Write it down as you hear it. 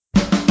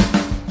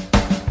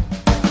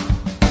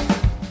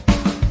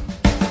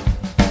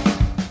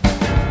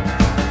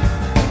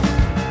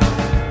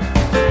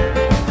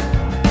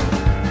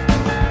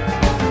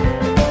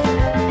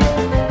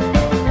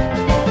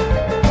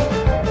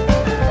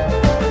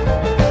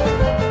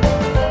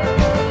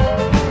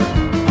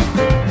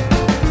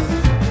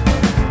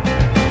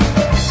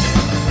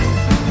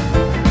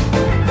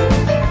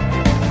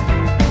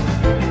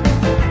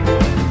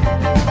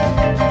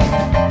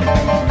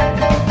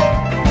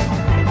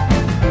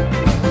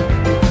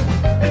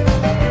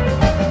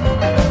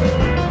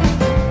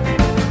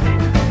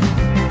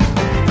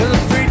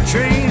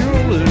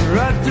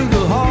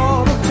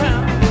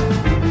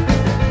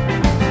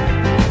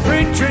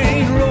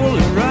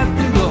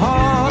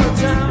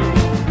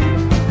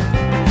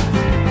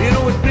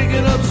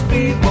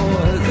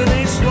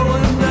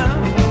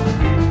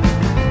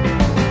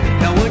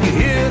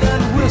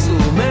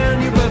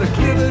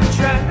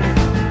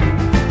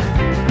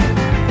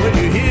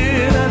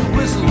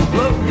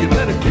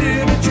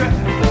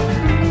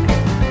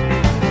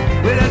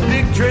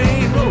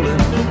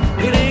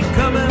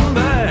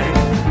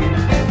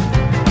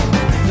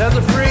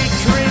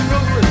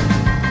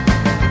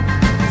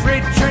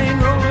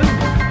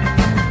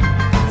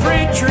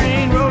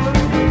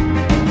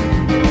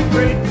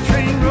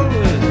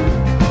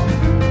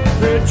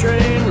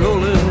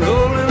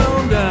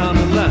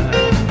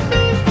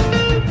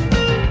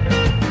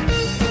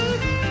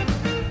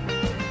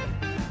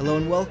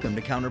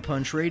to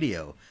Counterpunch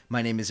Radio.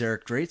 My name is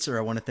Eric Draitzer.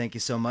 I want to thank you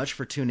so much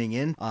for tuning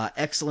in.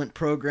 Excellent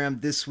program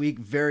this week.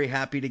 Very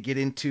happy to get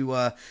into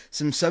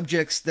some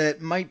subjects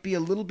that might be a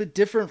little bit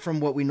different from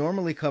what we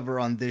normally cover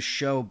on this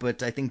show,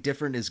 but I think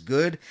different is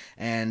good.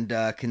 And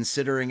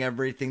considering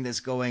everything that's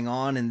going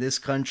on in this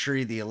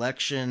country, the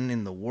election,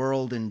 in the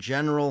world in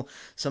general,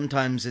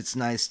 sometimes it's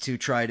nice to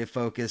try to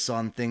focus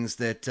on things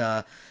that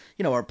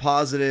are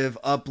positive,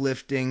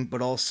 uplifting,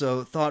 but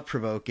also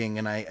thought-provoking.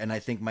 And I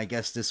think my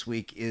guest this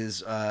week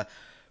is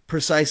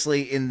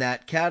precisely in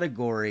that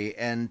category.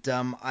 And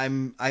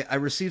I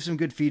received some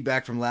good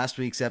feedback from last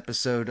week's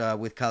episode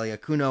with Kalia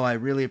Kuno. I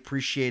really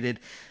appreciated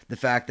the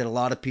fact that a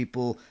lot of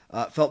people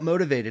felt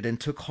motivated and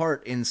took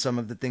heart in some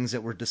of the things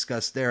that were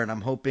discussed there. And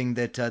I'm hoping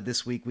that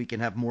this week we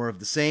can have more of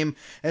the same.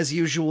 As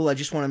usual, I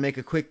just want to make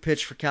a quick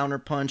pitch for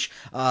Counterpunch.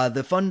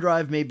 The fund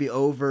drive may be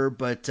over,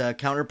 but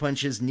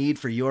Counterpunch's need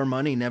for your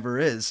money never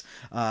is.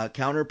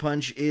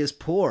 Counterpunch is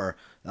poor.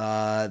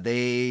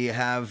 They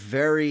have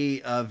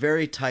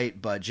very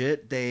tight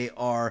budget. They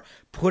are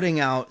putting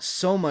out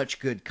so much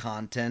good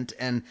content,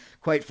 and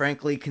quite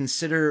frankly,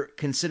 consider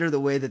the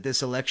way that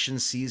this election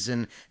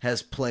season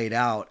has played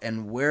out.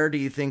 And where do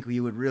you think we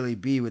would really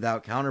be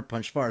without Counterpunch?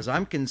 As far as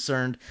I'm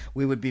concerned,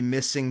 we would be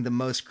missing the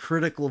most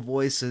critical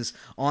voices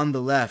on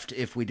the left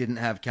if we didn't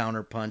have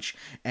Counterpunch.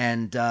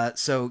 And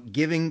so,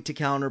 giving to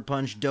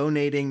Counterpunch,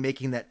 donating,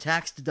 making that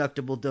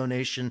tax-deductible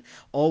donation,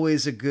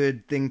 always a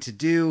good thing to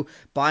do.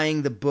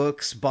 Buying the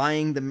books,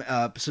 buying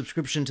the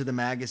subscription to the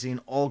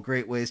magazine, all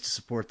great ways to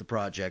support the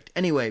project.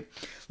 Anyway,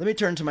 let me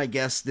turn to my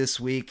guest this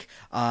week.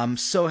 I'm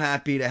so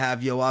happy to have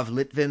Yoav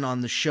Litvin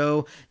on the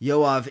show.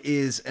 Yoav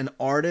is an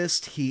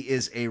artist. He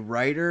is a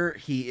writer.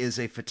 He is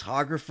a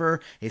photographer,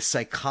 a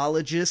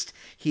psychologist.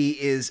 He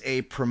is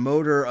a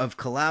promoter of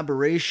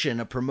collaboration,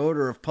 a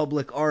promoter of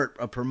public art,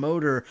 a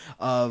promoter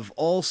of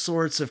all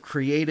sorts of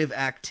creative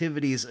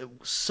activities.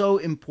 So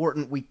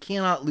important. We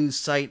cannot lose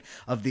sight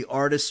of the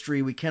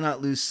artistry. We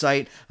cannot lose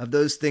sight of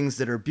those things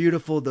that are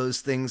beautiful,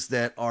 those things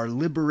that are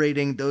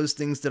liberating, those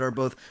things that are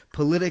both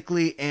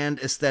politically and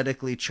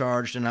aesthetically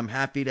charged. And I'm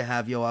happy to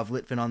have Yoav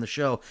Litvin on the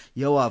show.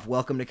 Yoav,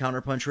 welcome to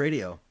Counterpunch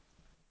Radio.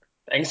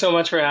 Thanks so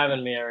much for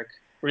having me, Eric.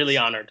 Really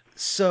honored.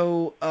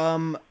 So,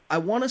 I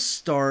want to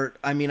start.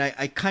 I mean,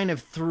 I kind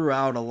of threw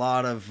out a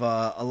lot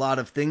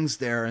of things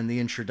there in the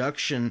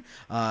introduction,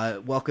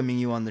 welcoming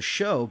you on the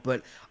show.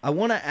 But I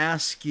want to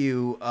ask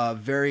you a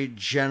very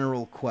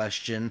general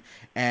question,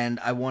 and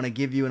I want to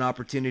give you an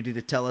opportunity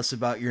to tell us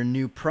about your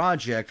new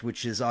project,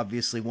 which is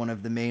obviously one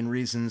of the main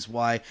reasons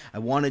why I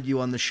wanted you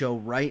on the show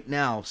right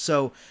now.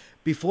 So,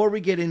 before we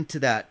get into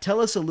that,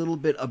 tell us a little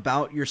bit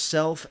about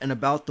yourself and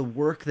about the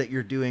work that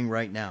you're doing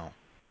right now.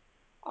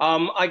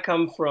 I'm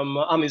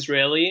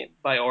Israeli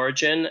by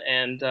origin,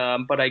 and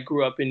but I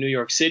grew up in New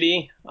York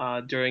City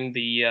during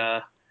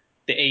the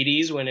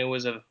 80s when it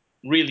was a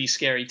really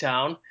scary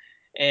town,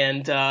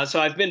 and so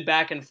I've been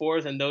back and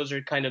forth, and those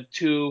are kind of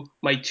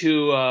my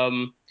two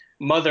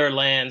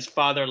motherlands,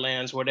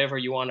 fatherlands, whatever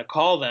you want to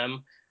call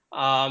them.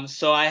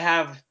 So I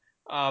have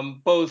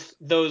both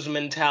those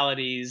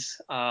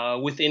mentalities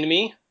within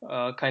me,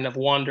 kind of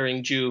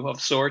wandering Jew of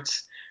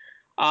sorts.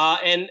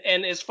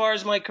 And as far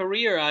as my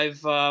career,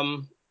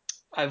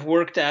 I've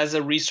worked as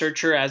a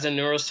researcher, as a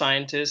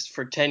neuroscientist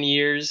for 10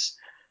 years,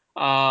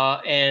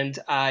 and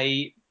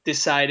I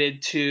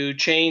decided to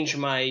change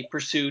my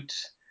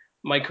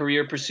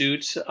career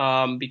pursuit,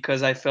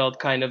 because I felt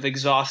kind of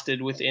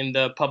exhausted within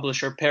the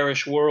publisher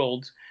perish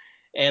world.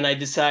 And I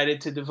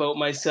decided to devote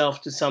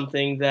myself to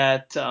something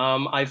that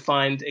I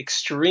find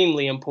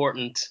extremely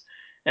important,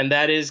 and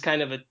that is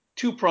kind of a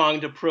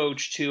two-pronged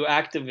approach to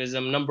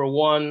activism. Number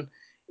one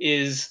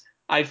is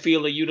I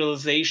feel a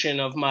utilization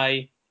of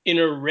my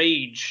inner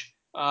rage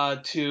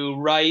to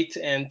write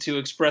and to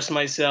express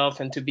myself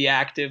and to be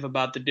active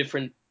about the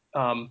different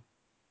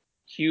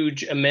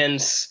huge,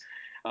 immense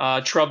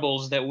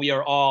troubles that we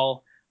are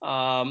all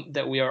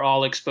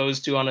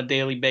exposed to on a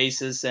daily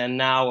basis. And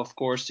now, of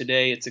course,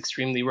 today it's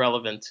extremely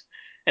relevant.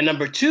 And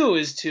number two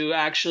is to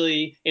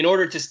actually, in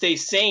order to stay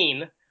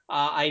sane,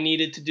 I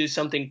needed to do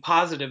something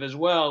positive as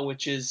well,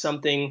 which is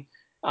something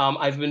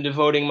I've been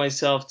devoting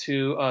myself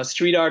to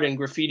street art and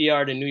graffiti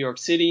art in New York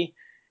City,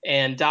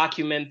 and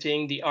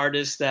documenting the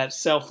artists that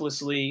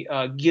selflessly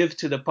give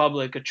to the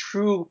public a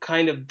true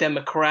kind of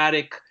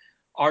democratic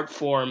art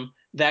form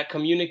that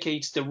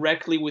communicates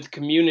directly with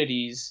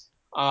communities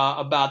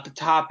about the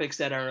topics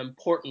that are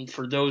important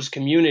for those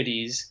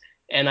communities.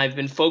 And I've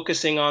been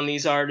focusing on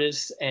these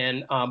artists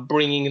and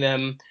bringing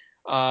them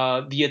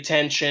the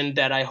attention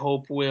that I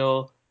hope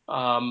will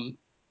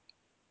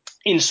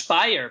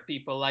inspire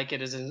people like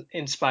it has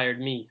inspired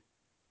me.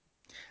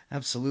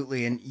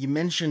 Absolutely, and you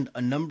mentioned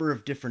a number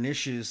of different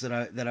issues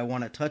that I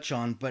want to touch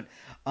on. But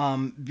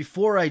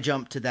before I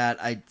jump to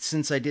that,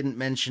 since I didn't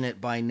mention it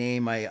by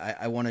name,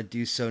 I want to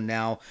do so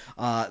now.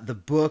 The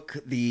book,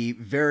 the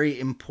very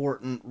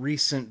important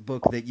recent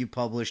book that you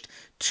published,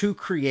 To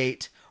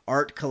Create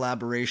art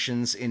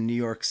collaborations in New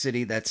York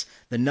City. That's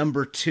the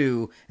number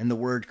two and the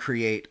word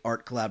create,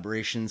 art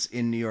collaborations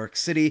in New York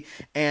City.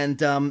 And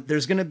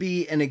there's going to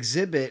be an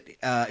exhibit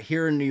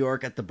here in New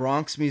York at the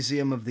Bronx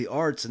Museum of the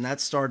Arts, and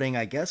that's starting,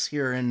 I guess,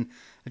 here in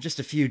just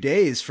a few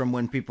days from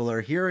when people are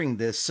hearing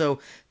this. So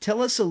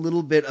tell us a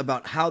little bit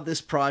about how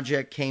this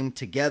project came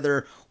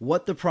together,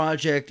 what the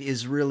project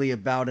is really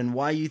about, and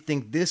why you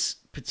think this,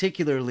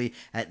 particularly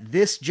at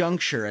this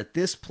juncture, at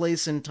this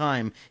place and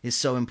time, is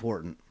so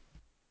important.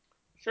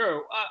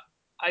 Sure.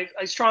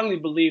 I strongly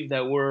believe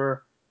that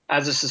we're,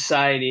 as a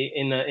society,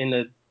 in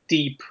a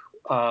deep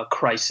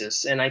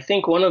crisis, and I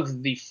think one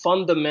of the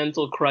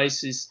fundamental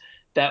crises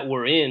that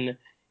we're in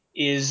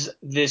is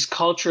this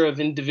culture of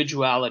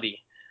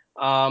individuality.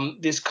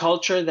 This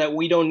culture that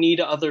we don't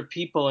need other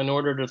people in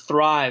order to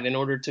thrive, in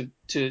order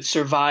to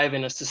survive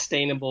in a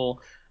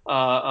sustainable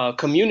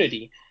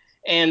community.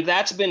 And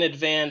that's been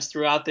advanced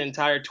throughout the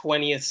entire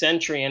 20th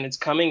century, and it's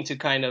coming to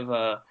kind of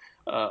a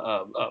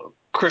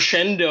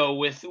crescendo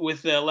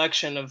with the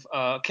election of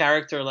a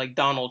character like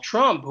Donald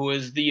Trump, who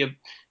is the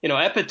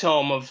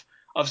epitome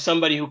of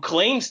somebody who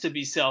claims to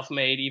be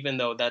self-made, even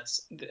though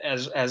that's,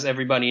 as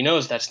everybody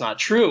knows, that's not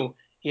true.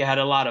 He had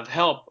a lot of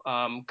help,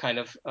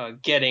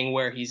 getting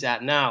where he's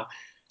at now.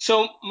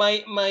 So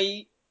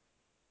my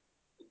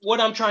what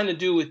I'm trying to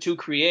do with To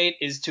Create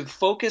is to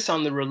focus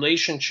on the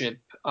relationship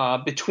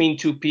between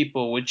two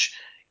people, which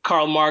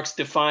Karl Marx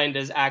defined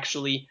as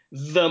actually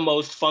the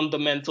most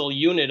fundamental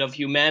unit of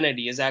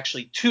humanity is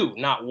actually two,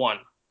 not one,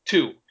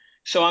 two.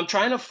 So I'm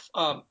trying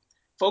to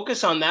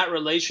focus on that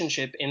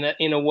relationship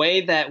in a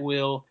way that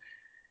will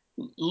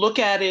look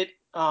at it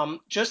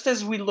just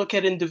as we look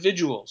at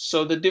individuals.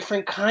 So the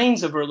different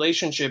kinds of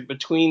relationship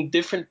between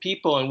different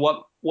people and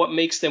what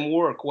makes them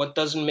work, what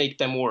doesn't make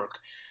them work.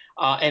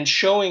 And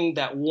showing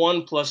that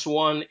 1 +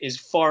 1 is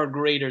far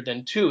greater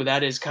than two.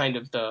 That is kind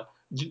of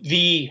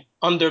the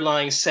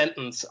underlying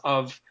sentence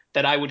of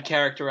that I would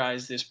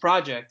characterize this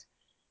project.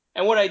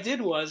 And what I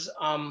did was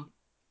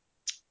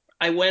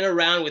I went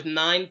around with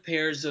 9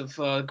 pairs of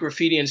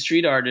graffiti and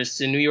street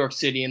artists in New York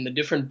City in the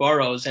different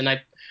boroughs, and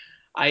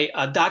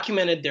I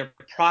documented their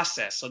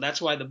process. So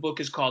that's why the book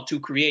is called To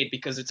Create,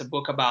 because it's a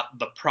book about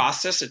the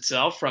process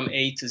itself from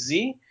A to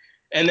Z,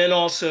 and then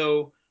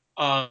also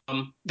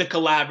the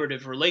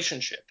collaborative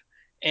relationship.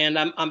 And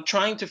I'm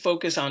trying to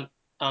focus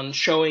on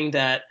showing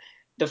that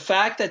the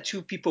fact that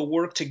two people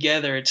work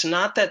together, it's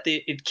not that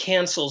it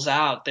cancels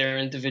out their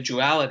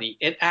individuality.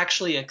 It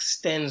actually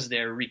extends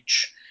their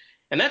reach.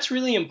 And that's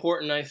really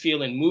important, I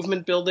feel, in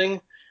movement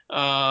building.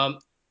 And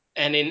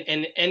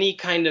in any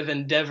kind of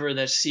endeavor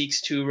that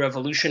seeks to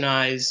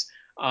revolutionize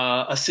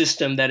a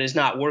system that is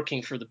not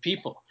working for the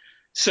people.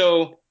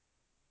 So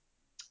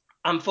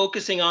I'm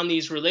focusing on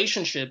these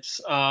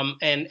relationships,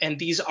 and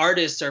these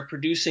artists are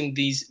producing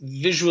these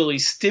visually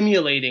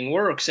stimulating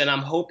works, and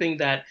I'm hoping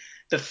that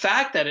the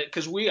fact that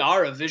because we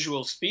are a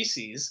visual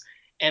species,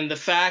 and the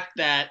fact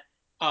that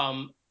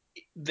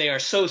they are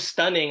so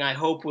stunning, I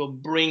hope will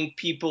bring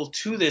people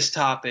to this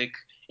topic,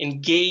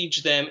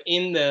 engage them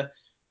in the,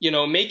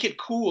 make it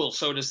cool,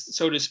 so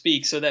to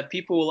speak, so that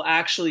people will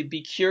actually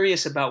be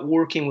curious about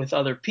working with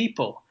other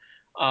people.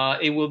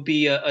 It will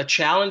be a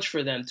challenge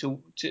for them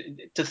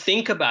to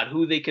think about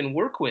who they can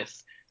work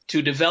with,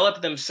 to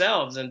develop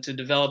themselves and to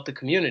develop the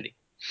community.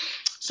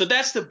 So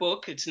that's the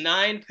book. It's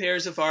 9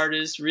 pairs of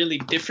artists, really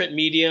different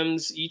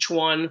mediums. Each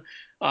one,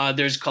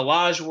 there's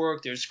collage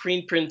work, there's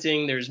screen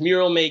printing, there's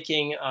mural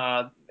making,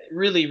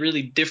 really,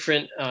 really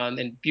different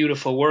and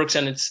beautiful works.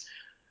 And it's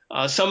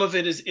some of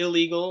it is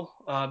illegal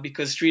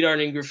because street art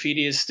and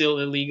graffiti is still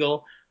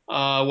illegal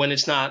when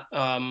it's not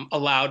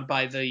allowed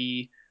by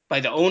the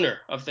owner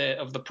of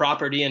the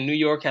property. And New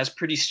York has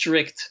pretty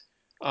strict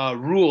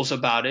rules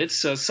about it.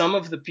 So some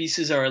of the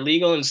pieces are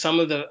illegal, and some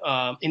of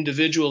the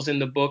individuals in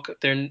the book,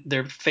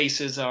 their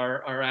faces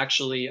are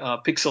actually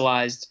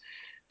pixelized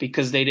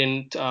because they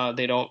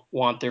don't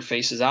want their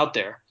faces out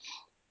there.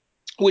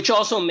 Which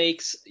also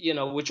makes,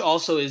 which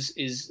also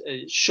is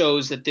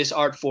shows that this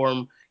art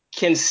form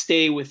can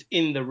stay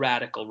within the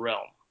radical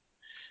realm.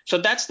 So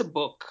that's the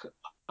book.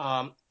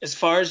 As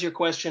far as your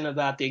question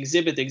about the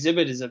exhibit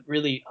is a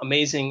really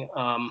amazing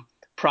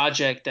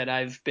project that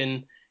I've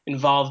been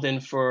involved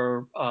in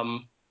for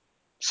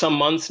some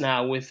months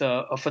now with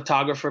a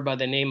photographer by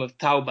the name of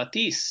Tao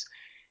Batis.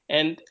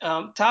 And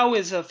Tao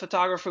is a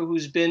photographer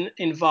who's been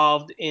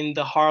involved in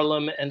the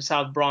Harlem and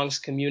South Bronx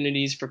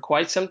communities for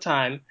quite some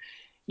time.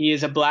 He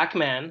is a black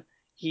man.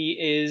 He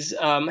is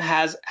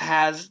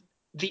has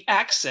the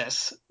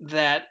access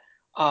that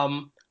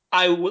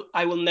I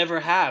will never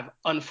have,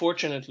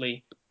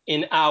 unfortunately,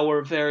 in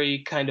our very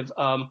kind of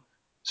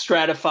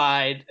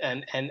stratified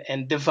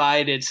and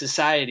divided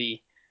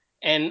society.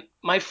 And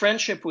my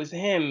friendship with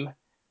him,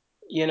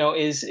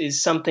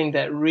 is something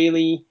that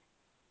really,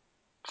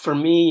 for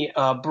me,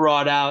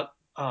 brought out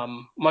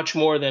much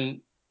more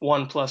than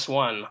 1 +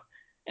 1,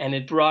 and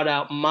it brought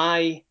out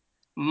my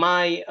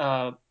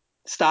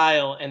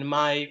style and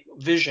my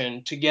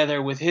vision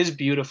together with his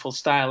beautiful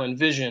style and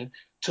vision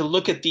to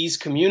look at these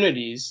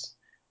communities,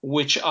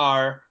 which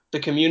are the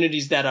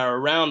communities that are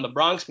around the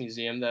Bronx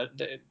Museum.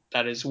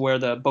 That is where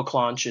the book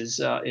launch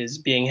is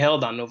being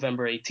held on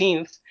November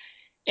 18th,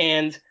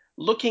 and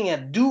looking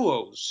at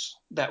duos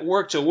that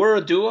work. So we're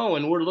a duo,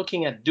 and we're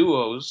looking at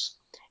duos,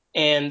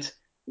 and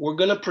we're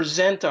going to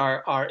present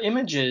our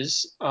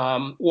images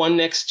one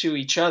next to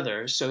each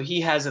other. So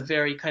he has a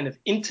very kind of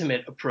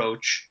intimate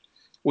approach,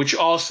 which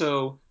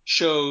also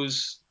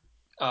shows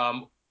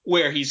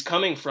where he's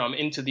coming from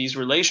into these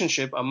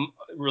relationships,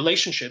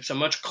 a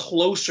much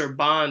closer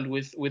bond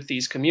with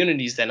these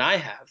communities than I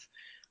have.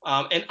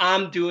 And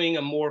I'm doing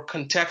a more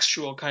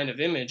contextual kind of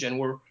image, and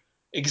we're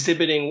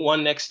exhibiting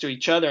one next to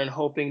each other and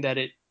hoping that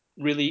it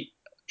really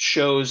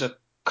shows a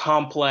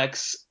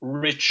complex,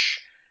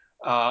 rich,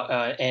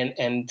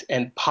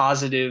 and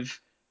positive,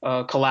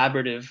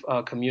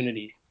 collaborative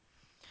community.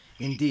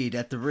 Indeed,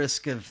 at the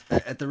risk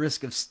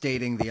of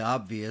stating the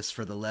obvious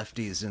for the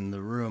lefties in the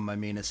room, I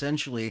mean,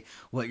 essentially,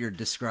 what you're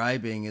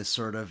describing is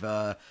sort of,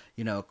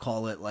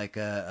 call it like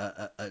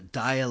a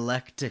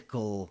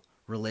dialectical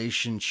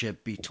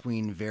relationship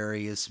between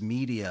various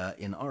media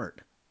in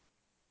art.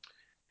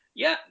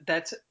 Yeah,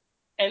 that's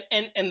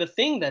and the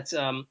thing that's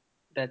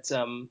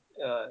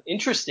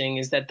interesting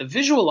is that the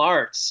visual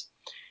arts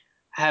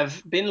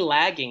have been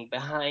lagging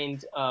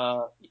behind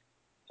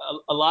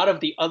a lot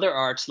of the other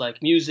arts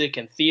like music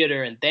and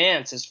theater and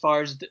dance as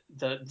far as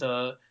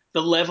the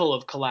level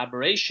of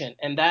collaboration.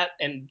 And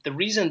the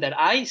reason that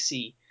I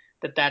see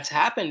that that's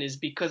happened is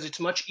because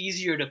it's much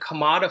easier to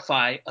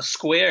commodify a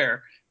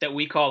square that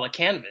we call a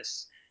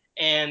canvas.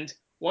 And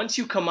once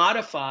you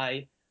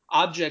commodify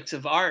objects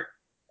of art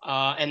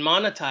and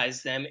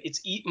monetize them,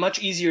 it's much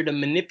easier to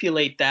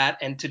manipulate that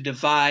and to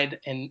divide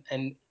and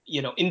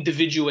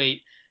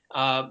individuate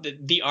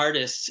the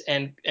artists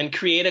and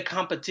create a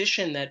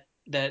competition that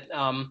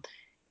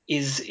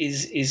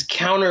is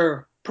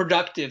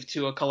counterproductive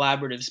to a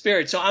collaborative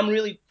spirit. So I'm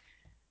really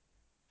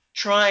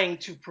trying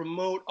to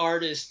promote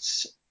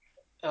artists,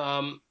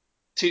 um,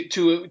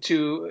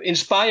 to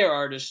inspire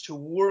artists to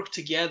work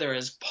together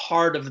as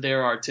part of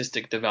their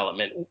artistic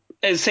development.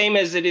 As same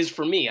as it is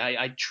for me,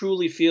 I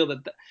truly feel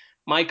that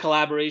my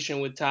collaboration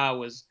with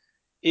Ta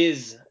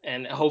is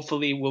and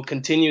hopefully will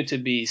continue to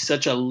be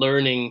such a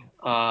learning,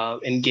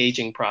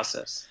 engaging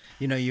process.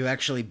 You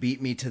actually beat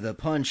me to the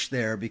punch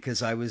there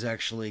because I was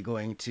actually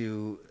going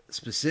to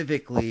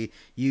specifically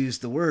use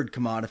the word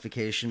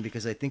commodification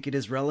because I think it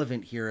is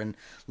relevant here. And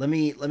let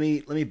me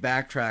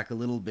backtrack a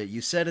little bit.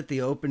 You said at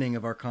the opening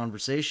of our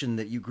conversation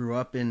that you grew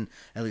up in,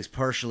 at least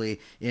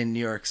partially, in New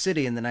York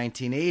City in the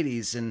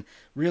 1980s, and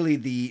really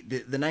the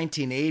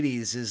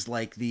 1980s is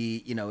like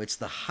it's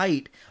the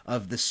height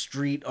of the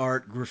street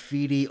art,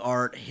 graffiti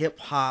art, hip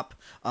hop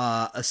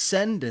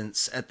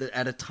ascendance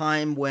at a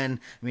time when,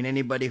 I mean,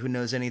 anybody who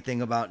knows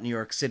anything about New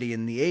York City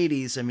in the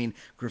 80s, I mean,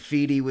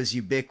 graffiti was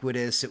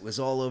ubiquitous. It was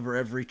all over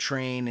every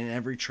train and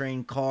every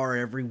train car,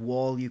 every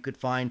wall you could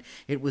find.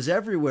 It was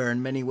everywhere.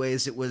 In many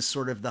ways, it was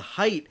sort of the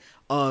height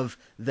of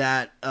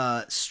that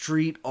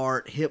street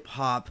art, hip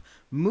hop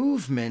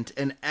movement.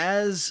 And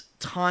as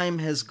time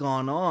has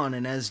gone on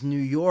and as New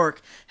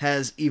York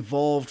has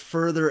evolved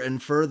further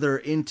and further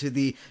into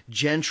the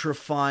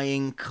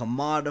gentrifying,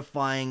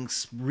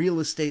 commodifying, real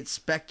estate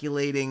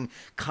speculating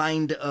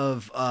kind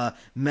of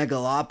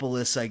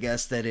megalopolis, I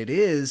guess, that it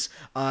is,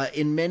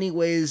 in many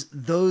ways,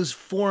 those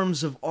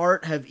forms of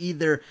art have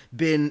either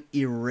been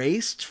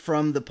erased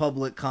from the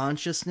public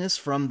consciousness,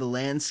 from the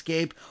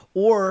landscape,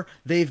 or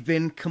they've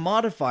been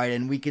commodified.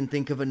 And we can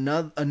think of a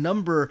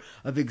number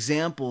of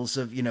examples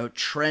of,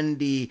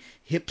 trendy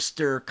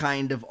hipster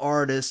kind of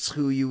artists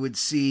who you would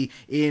see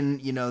in,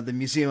 the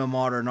Museum of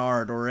Modern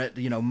Art or at,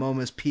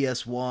 MoMA's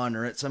PS1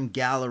 or at some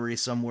gallery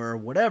somewhere or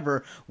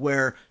whatever,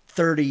 where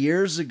 30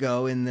 years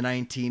ago in the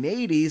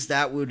 1980s,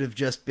 that would have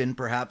just been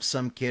perhaps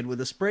some kid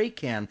with a spray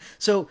can.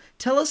 So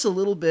tell us a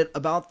little bit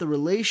about the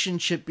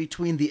relationship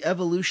between the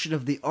evolution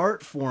of the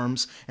art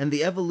forms and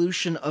the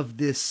evolution of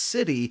this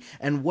city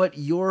and what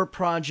your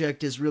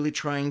project is really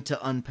trying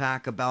to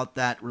unpack about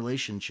that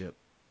relationship.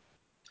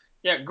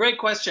 Yeah, great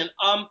question.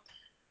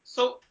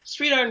 So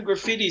street art and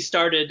graffiti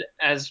started,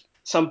 as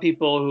some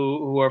people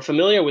who are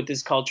familiar with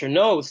this culture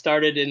know,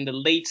 started in the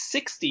late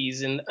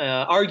 60s and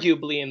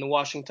arguably in the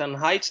Washington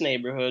Heights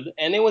neighborhood.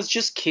 And it was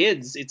just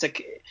kids.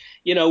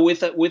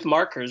 With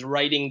markers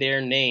writing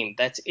their name.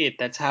 That's it.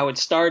 That's how it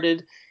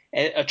started.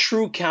 A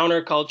true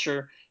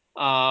counterculture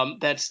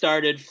that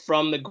started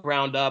from the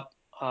ground up.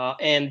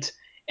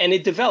 And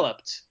it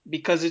developed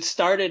because it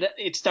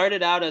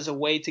started out as a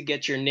way to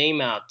get your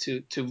name out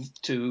to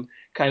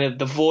kind of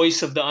the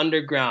voice of the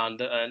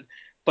underground.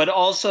 But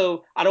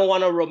also, I don't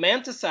want to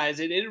romanticize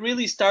it. It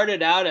really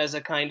started out as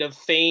a kind of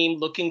fame,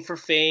 looking for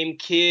fame,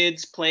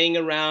 kids playing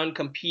around,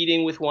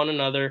 competing with one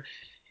another.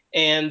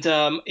 And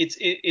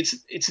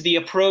it's the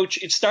approach.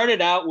 It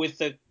started out with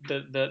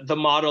the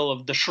model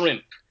of the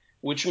shrimp,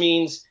 which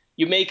means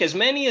you make as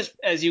many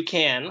as you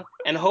can,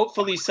 and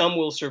hopefully some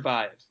will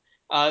survive.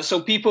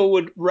 So people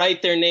would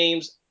write their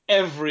names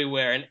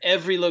everywhere in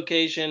every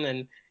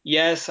location,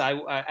 yes,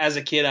 as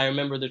a kid, I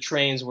remember the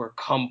trains were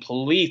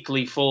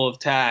completely full of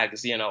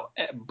tags,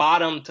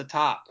 bottom to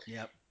top.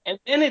 Yep. And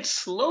then it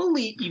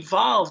slowly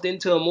evolved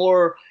into a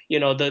more,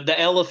 the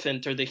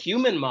elephant or the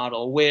human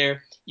model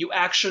where you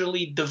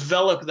actually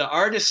develop the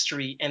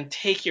artistry and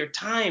take your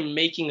time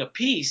making a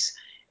piece.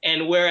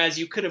 And whereas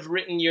you could have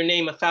written your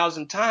name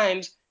 1,000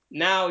 times,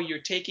 now you're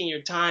taking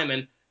your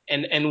time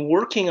and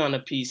working on a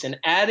piece and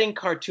adding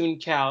cartoon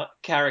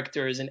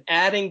characters and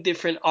adding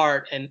different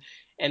art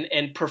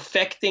and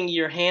perfecting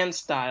your hand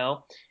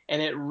style.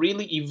 And it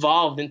really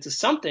evolved into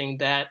something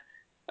that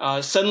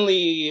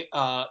suddenly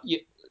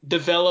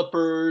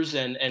developers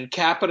and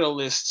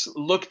capitalists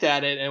looked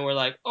at it and were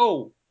like,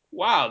 oh,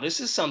 wow, this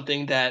is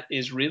something that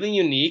is really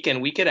unique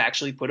and we could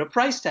actually put a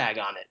price tag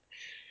on it.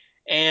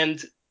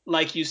 And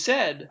like you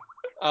said,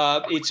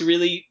 it's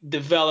really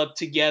developed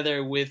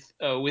together with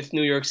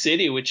New York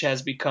City, which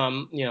has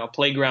become a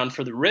playground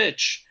for the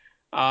rich.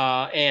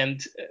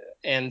 And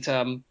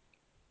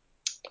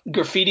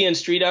graffiti and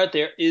street art,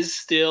 there is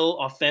still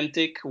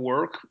authentic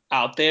work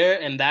out there,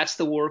 and that's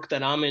the work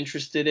that I'm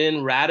interested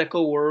in.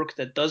 Radical work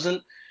that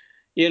doesn't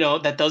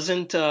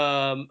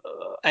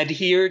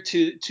adhere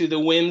to the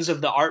whims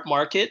of the art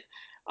market.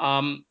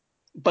 Um,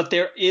 but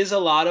there is a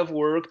lot of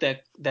work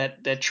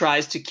that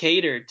tries to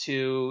cater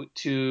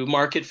to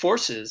market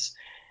forces.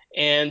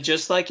 And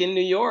just like in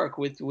New York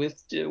with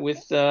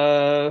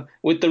the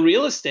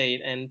real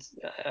estate, and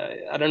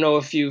I don't know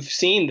if you've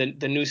seen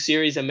the new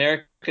series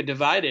America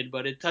Divided,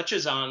 but it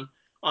touches on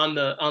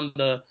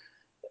the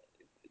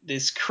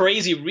this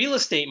crazy real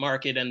estate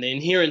market and the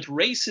inherent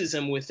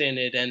racism within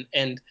it,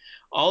 and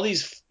all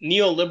these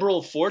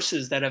neoliberal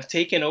forces that have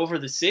taken over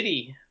the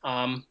city.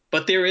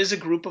 But there is a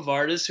group of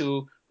artists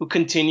who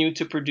continue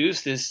to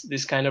produce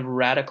this kind of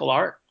radical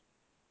art.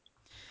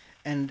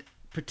 And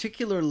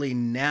particularly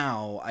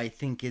now, I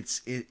think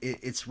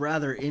it's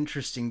rather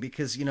interesting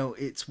because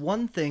it's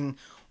one thing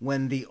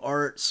when the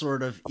art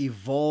sort of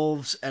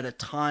evolves at a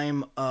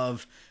time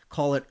of,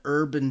 call it,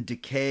 urban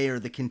decay, or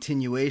the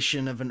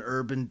continuation of an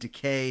urban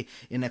decay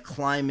in a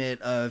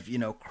climate of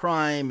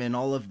crime and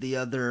all of the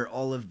other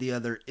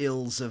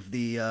ills of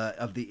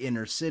the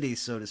inner city,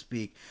 so to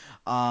speak.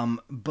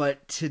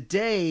 But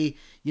today,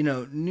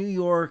 New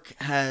York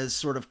has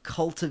sort of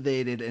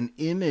cultivated an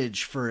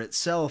image for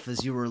itself,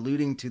 as you were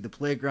alluding to, the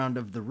playground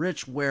of the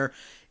rich, where,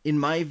 in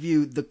my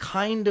view, the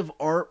kind of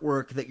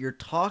artwork that you're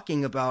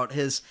talking about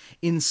has,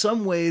 in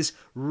some ways,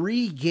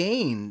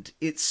 regained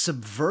its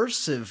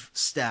subversive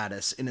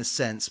status, in a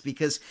sense,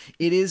 because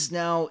it is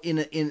now,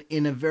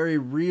 in a very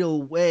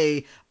real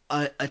way,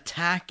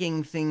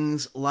 attacking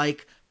things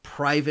like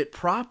private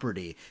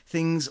property,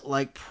 things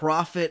like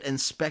profit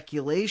and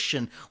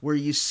speculation, where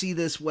you see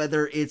this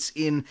whether it's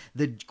in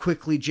the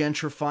quickly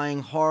gentrifying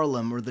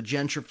Harlem or the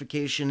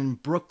gentrification in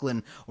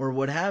Brooklyn or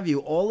what have you.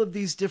 All of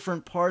these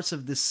different parts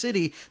of the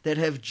city that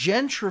have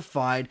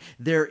gentrified,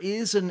 there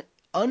is an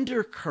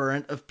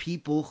undercurrent of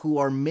people who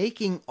are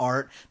making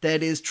art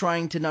that is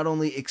trying to not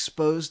only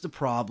expose the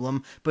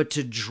problem, but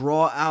to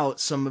draw out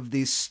some of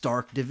these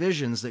stark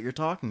divisions that you're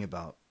talking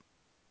about.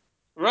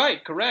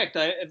 Right, correct.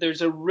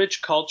 There's a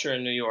rich culture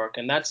in New York,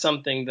 and that's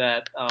something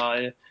that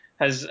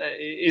has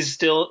is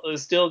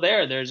still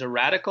there. There's a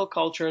radical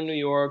culture in New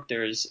York.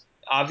 There's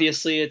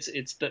obviously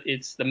it's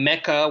the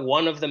mecca,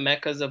 one of the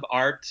meccas of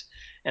art,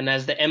 and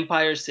as the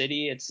Empire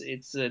City,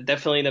 it's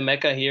definitely the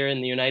mecca here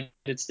in the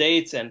United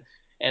States and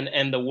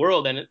the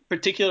world, and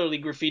particularly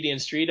graffiti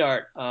and street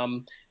art.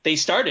 They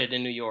started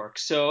in New York,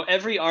 so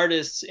every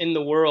artist in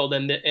the world,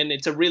 and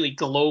it's a really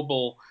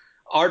global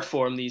art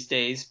form these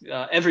days.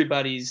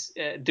 Everybody's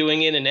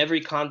doing it in every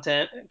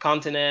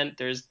continent.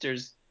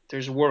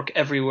 There's work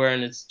everywhere,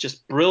 and it's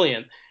just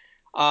brilliant.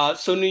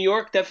 So New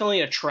York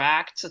definitely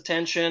attracts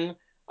attention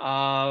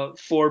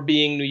for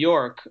being New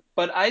York.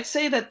 But I'd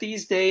say that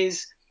these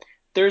days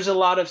there's a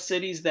lot of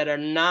cities that are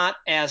not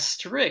as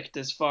strict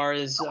as far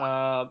as,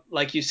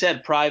 like you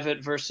said,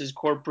 private versus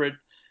corporate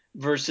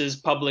versus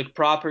public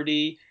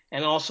property,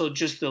 and also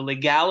just the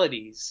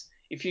legalities.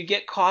 If you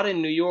get caught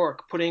in New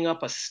York putting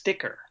up a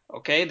sticker,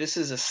 okay, this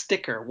is a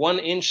sticker, 1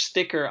 inch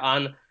sticker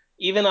on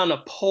even on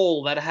a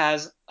pole that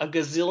has a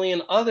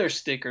gazillion other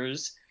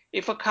stickers.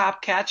 If a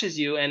cop catches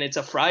you and it's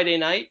a Friday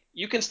night,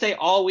 you can stay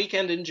all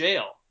weekend in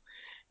jail.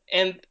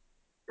 And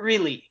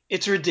really,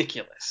 it's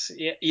ridiculous.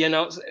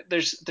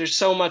 There's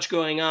so much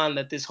going on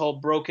that this whole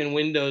broken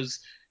windows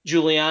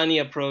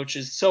Giuliani approach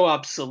is so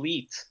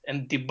obsolete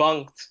and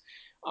debunked.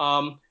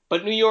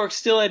 But New York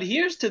still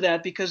adheres to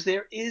that because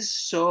there is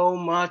so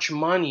much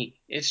money.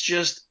 It's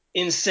just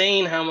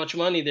insane how much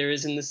money there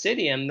is in the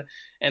city, and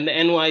the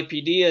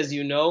NYPD, as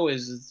you know,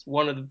 is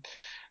one of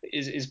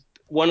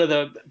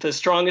the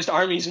strongest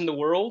armies in the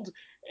world.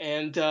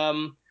 And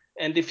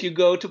if you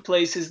go to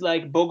places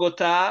like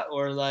Bogota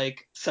or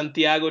like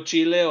Santiago,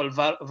 Chile, or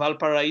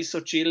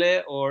Valparaiso,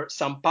 Chile, or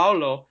Sao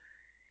Paulo,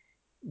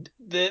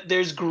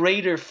 there's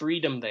greater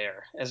freedom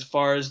there as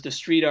far as the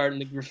street art and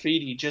the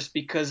graffiti, just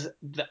because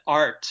the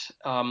art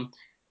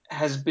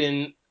has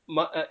been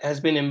has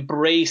been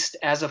embraced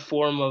as a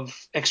form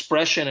of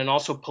expression and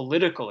also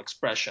political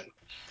expression, Same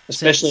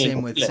especially in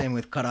same with Chile. same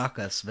with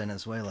Caracas,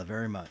 Venezuela,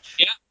 very much.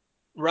 Yeah,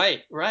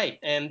 right, right.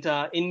 And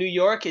in New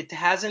York, it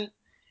hasn't.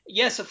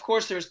 Yes, of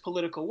course, there's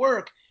political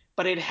work,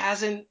 but it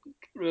hasn't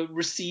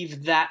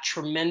received that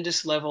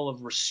tremendous level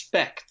of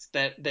respect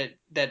that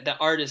the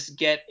artists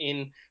get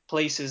in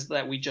places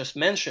that we just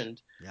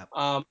mentioned. Yep.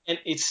 And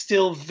it's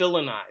still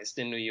villainized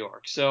in New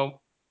York. So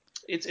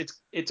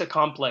it's a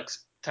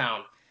complex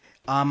town.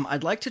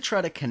 I'd like to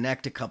try to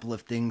connect a couple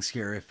of things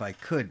here, if I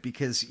could,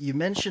 because you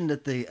mentioned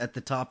at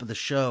the top of the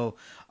show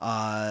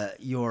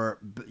your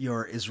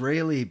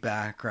Israeli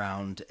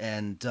background,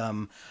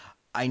 and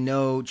I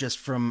know just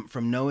from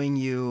knowing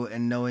you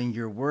and knowing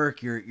your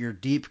work, your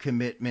deep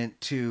commitment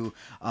to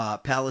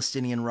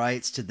Palestinian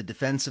rights, to the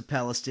defense of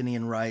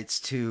Palestinian rights,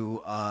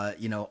 to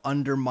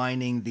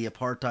undermining the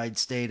apartheid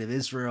state of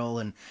Israel,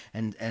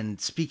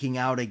 and speaking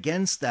out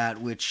against that,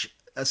 which,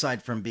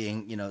 aside from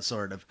being,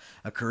 sort of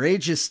a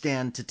courageous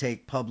stand to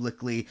take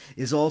publicly,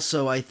 is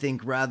also, I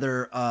think,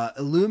 rather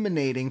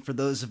illuminating for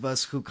those of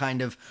us who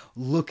kind of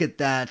look at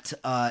that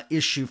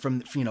issue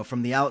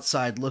from the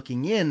outside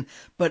looking in.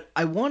 But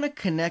I want to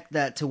connect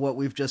that to what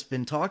we've just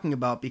been talking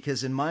about,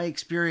 because in my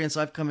experience,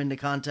 I've come into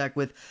contact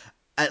with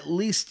at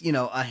least,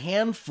 a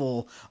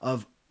handful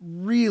of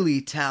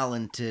really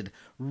talented,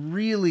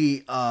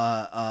 really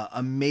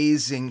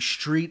amazing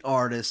street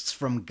artists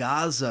from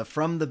Gaza,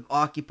 from the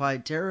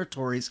occupied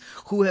territories,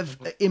 who have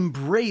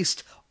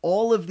embraced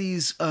all of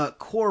these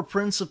core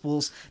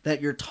principles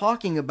that you're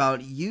talking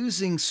about,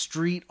 using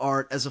street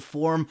art as a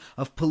form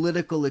of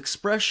political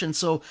expression.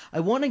 So I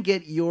want to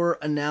get your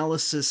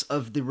analysis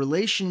of the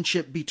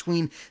relationship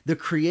between the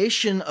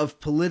creation of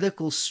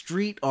political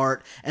street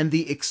art and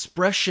the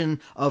expression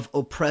of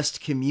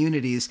oppressed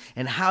communities,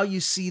 and how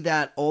you see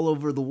that all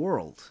over the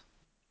world.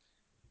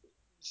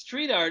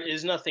 Street art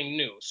is nothing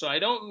new. So I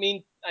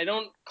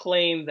don't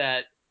claim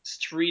that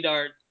street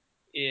art,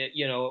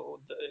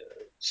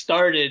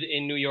 started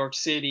in New York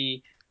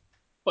City,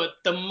 but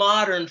the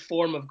modern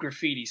form of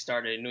graffiti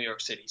started in New York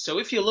City. So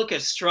if you look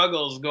at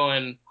struggles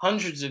going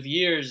hundreds of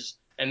years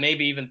and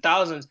maybe even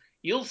thousands,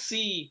 you'll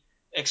see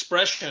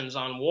expressions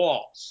on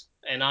walls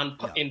and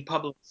Yeah, in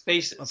public of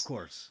spaces.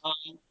 course.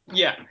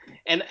 Yeah,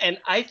 and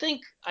I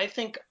think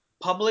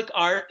public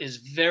art is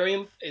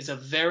a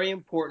very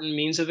important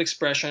means of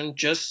expression.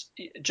 Just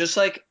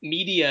like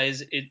media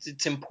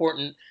it's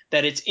important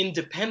that it's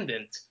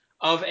independent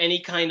of any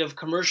kind of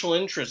commercial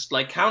interest,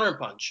 like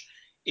Counterpunch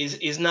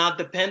is not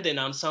dependent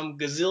on some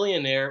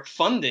gazillionaire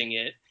funding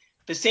it.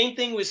 The same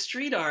thing with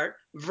street art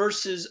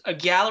versus a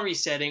gallery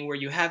setting where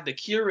you have the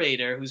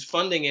curator who's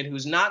funding it,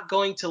 who's not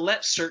going to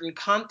let certain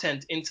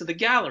content into the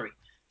gallery.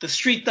 The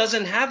street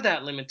doesn't have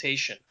that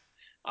limitation.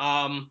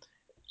 Um,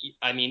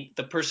 I mean,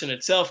 the person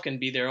itself can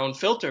be their own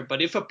filter,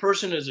 but if a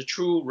person is a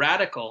true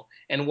radical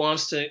and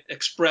wants to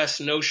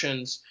express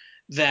notions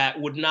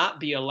that would not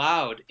be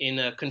allowed in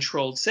a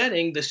controlled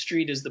setting, the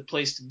street is the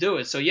place to do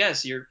it. So,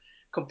 yes, you're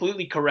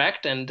completely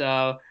correct. And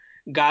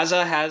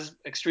Gaza has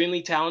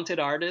extremely talented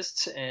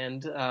artists,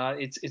 and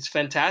it's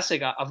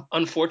fantastic.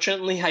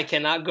 Unfortunately, I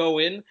cannot go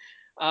in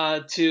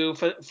to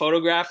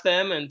photograph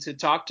them and to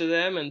talk to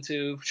them and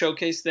to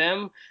showcase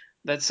them.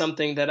 That's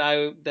something that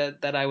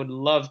I would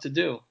love to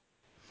do.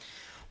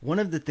 One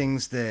of the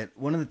things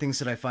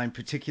that I find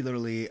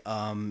particularly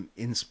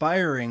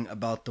inspiring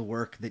about the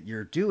work that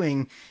you're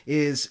doing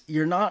is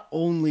you're not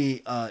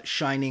only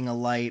shining a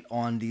light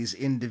on these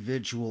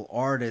individual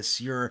artists,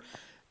 you're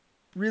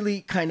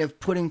really kind of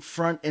putting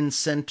front and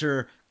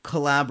center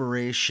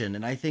collaboration.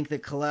 And I think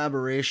that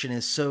collaboration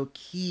is so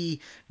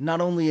key, not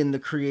only in the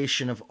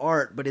creation of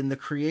art, but in the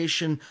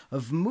creation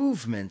of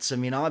movements. I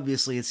mean,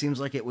 obviously, it seems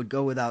like it would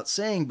go without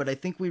saying, but I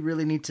think we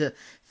really need to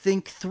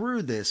think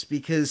through this,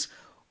 because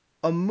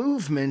a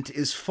movement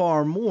is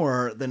far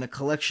more than a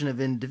collection of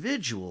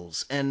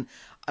individuals. And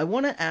I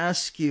want to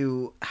ask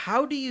you,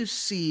 how do you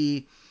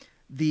see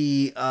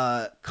the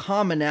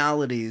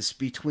commonalities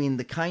between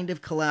the kind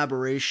of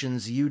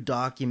collaborations you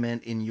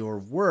document in your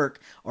work,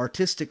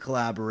 artistic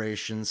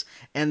collaborations,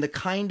 and the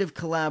kind of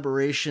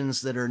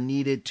collaborations that are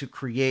needed to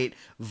create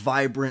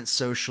vibrant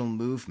social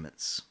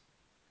movements?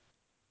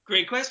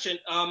 Great question.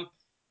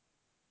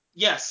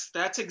 Yes,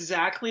 that's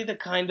exactly the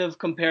kind of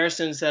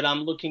comparisons that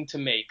I'm looking to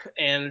make,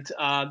 and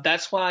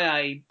that's why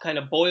I kind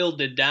of boiled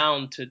it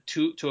down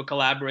to a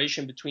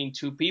collaboration between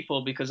two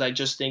people, because I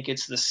just think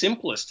it's the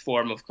simplest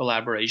form of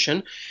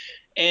collaboration,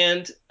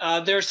 and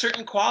there are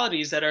certain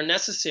qualities that are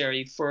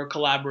necessary for a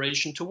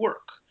collaboration to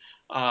work.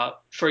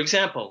 For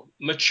example,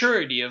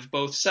 maturity of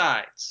both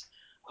sides,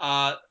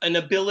 an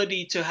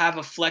ability to have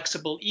a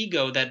flexible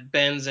ego that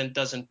bends and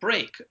doesn't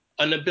break,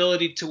 an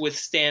ability to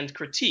withstand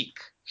critique,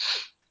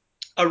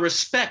 a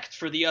respect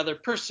for the other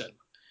person,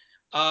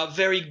 a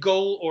very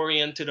goal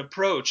oriented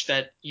approach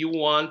that you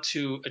want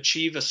to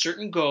achieve a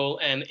certain goal,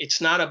 and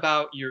it's not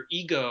about your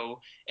ego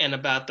and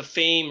about the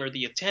fame or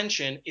the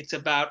attention. It's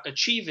about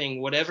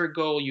achieving whatever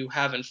goal you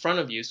have in front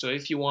of you. So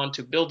if you want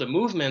to build a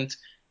movement,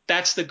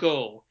 that's the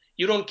goal.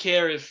 You don't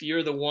care if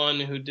you're the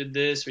one who did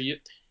this or you.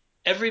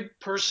 Every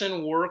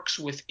person works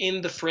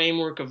within the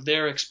framework of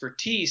their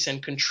expertise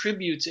and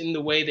contributes in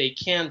the way they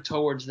can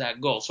towards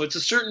that goal. So it's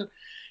a certain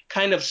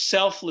kind of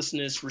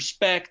selflessness,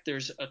 respect,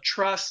 there's a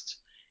trust,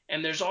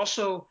 and there's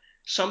also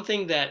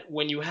something that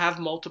when you have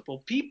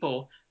multiple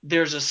people,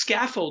 there's a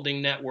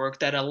scaffolding network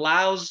that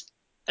allows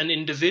an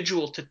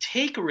individual to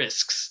take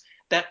risks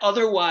that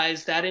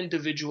otherwise that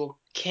individual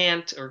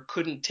can't or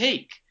couldn't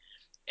take.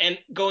 And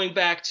going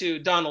back to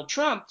Donald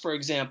Trump, for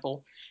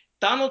example,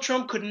 Donald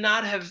Trump could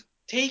not have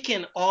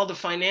taken all the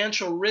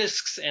financial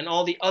risks and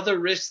all the other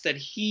risks that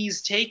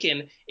he's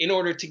taken in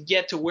order to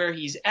get to where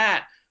he's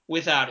at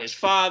without his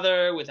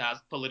father,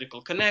 without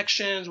political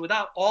connections,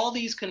 without all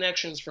these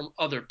connections from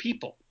other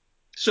people.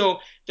 So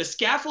the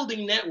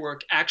scaffolding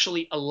network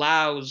actually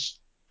allows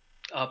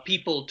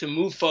people to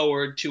move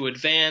forward, to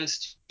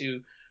advance,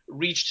 to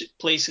reach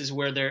places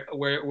where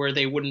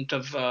they wouldn't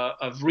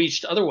have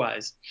reached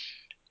otherwise.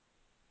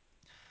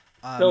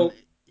 Um, So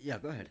yeah,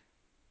 go ahead.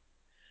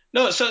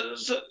 no, so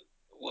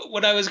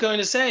what I was going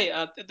to say,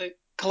 the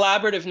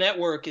collaborative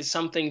network is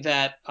something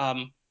that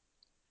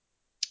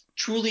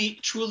truly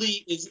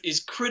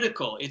is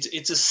critical.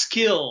 It's a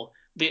skill.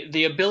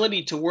 The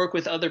ability to work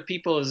with other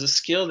people is a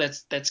skill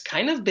that's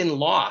kind of been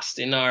lost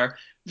in our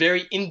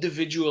very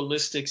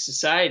individualistic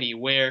society,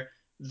 where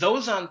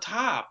those on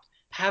top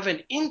have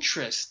an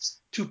interest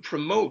to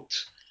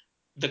promote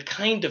the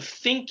kind of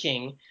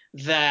thinking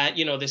that,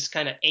 this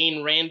kind of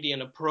Ayn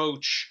Randian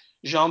approach,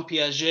 Jean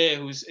Piaget,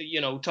 who's,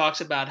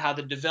 talks about how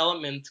the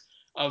development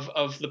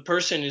of the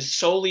person is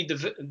solely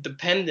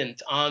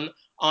dependent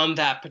on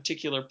that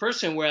particular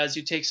person. Whereas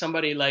you take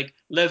somebody like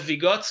Lev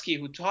Vygotsky,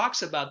 who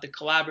talks about the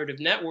collaborative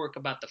network,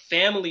 about the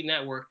family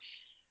network,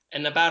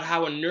 and about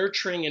how a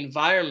nurturing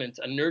environment,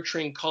 a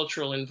nurturing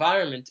cultural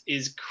environment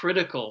is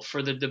critical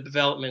for the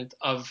development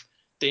of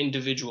the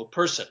individual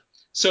person.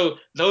 So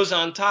those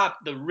on top,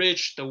 the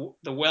rich,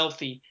 the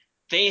wealthy,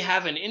 they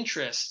have an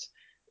interest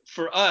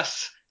for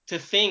us to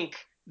think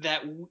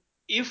that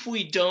if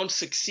we don't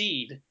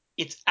succeed,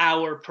 it's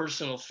our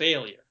personal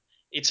failure.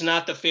 It's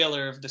not the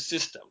failure of the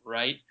system,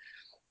 right?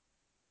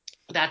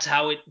 That's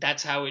how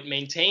it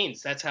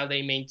maintains. That's how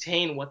they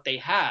maintain what they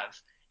have.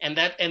 And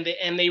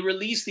they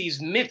release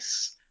these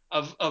myths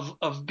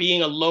of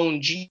being a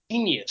lone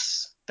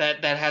genius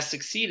that has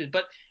succeeded.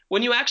 But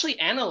when you actually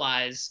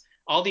analyze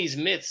all these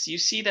myths, you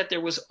see that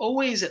there was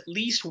always at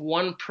least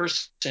one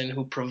person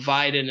who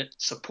provided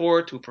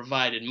support, who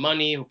provided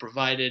money, who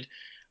provided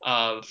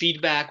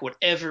feedback,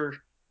 whatever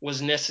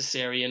was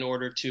necessary in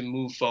order to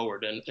move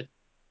forward and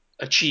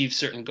achieve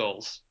certain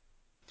goals.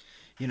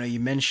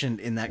 You mentioned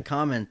in that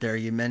comment there,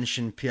 you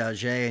mentioned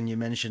Piaget and you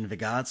mentioned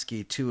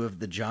Vygotsky, two of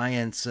the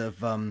giants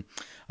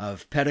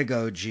of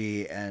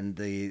pedagogy and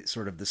the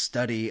sort of the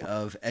study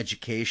of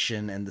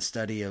education and the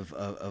study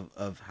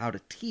of how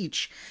to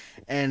teach.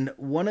 And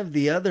one of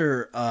the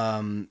other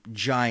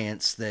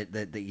giants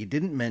that you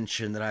didn't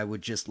mention that I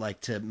would just like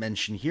to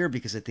mention here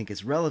because I think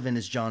it's relevant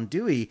is John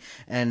Dewey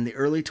and the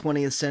early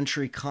 20th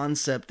century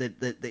concept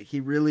that he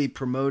really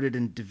promoted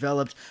and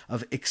developed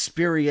of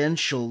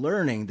experiential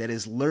learning, that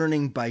is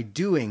learning by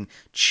doing,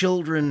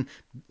 children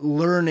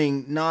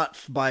learning not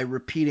by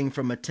repeating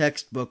from a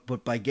textbook,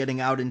 but by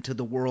getting out into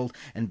the world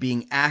and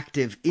being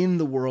active in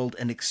the world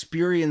and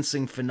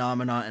experiencing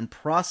phenomena and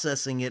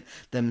processing it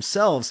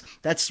themselves.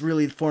 That's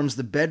really forms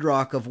the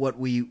bedrock of what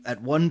we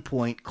at one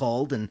point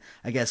called, and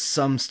I guess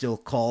some still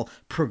call,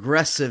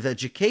 progressive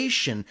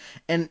education.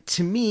 And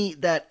to me,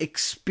 that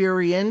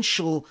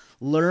experiential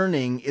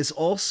learning is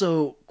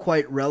also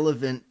quite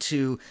relevant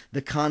to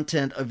the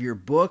content of your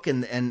book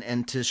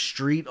and to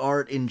street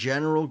art in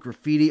general,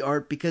 graffiti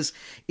art, because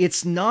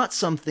it's not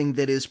something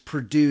that is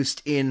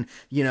produced in,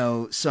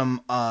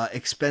 some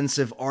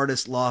expensive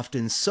artist loft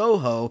in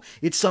Soho.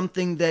 It's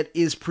something that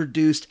is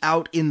produced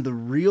out in the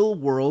real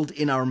world,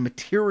 in our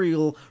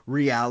material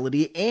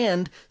reality,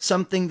 and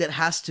something that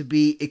has to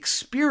be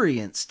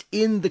experienced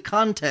in the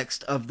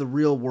context of the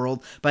real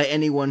world by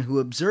anyone who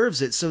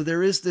observes it. So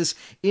there is this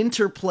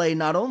interplay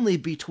not only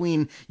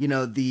between,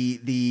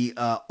 the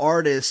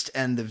artist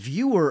and the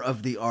viewer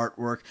of the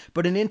artwork,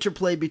 but an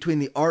interplay between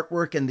the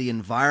artwork and the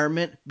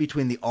environment,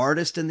 between the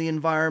artist and the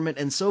environment,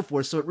 and so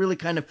forth. So it really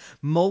kind of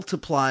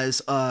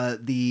multiplies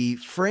the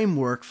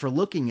framework for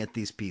looking at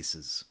these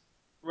pieces.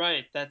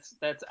 Right. That's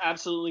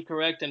absolutely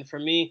correct. And for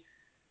me,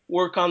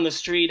 work on the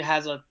street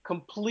has a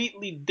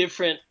completely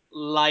different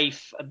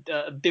life,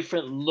 a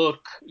different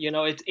look.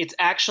 It's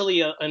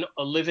actually a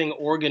living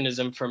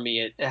organism for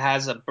me. It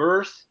has a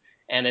birth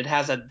and it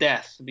has a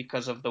death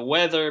because of the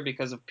weather,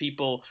 because of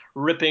people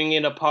ripping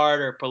it apart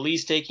or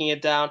police taking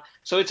it down.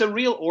 So it's a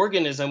real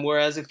organism.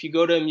 Whereas if you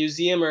go to a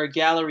museum or a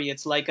gallery,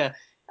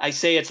 I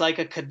say it's like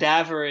a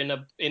cadaver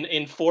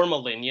in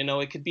formalin.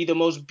 It could be the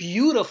most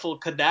beautiful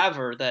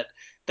cadaver that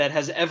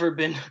has ever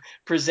been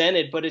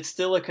presented, but it's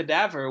still a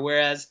cadaver.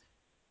 Whereas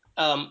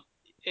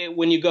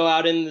when you go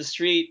out in the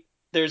street,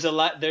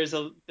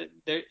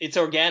 it's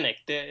organic.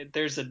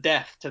 There's a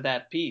depth to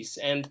that piece.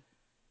 And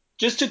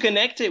just to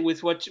connect it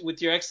with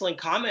your excellent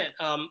comment,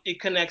 it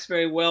connects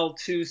very well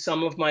to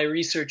some of my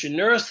research in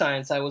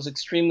neuroscience. I was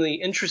extremely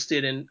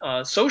interested in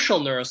social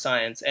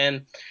neuroscience,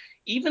 and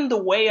even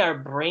the way our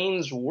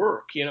brains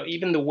work.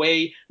 Even the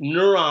way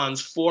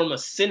neurons form a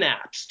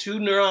synapse.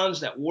 Two neurons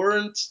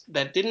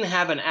that didn't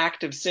have an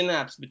active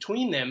synapse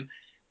between them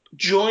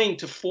join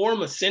to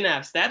form a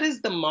synapse. That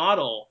is the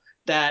model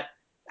that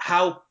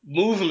how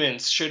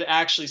movements should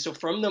actually, so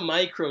from the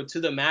micro to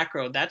the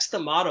macro, that's the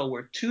model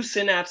where two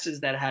synapses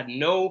that had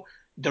no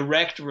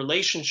direct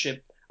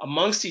relationship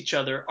amongst each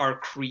other are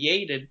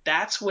created.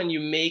 That's when you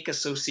make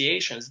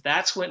associations.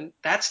 That's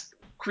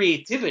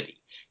creativity.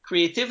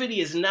 Creativity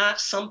is not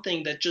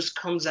something that just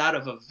comes out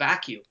of a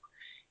vacuum.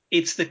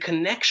 It's the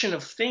connection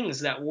of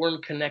things that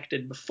weren't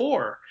connected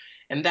before.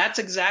 And that's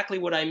exactly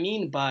what I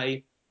mean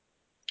by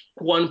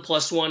 1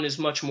 + 1 is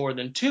much more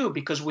than two,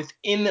 because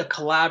within a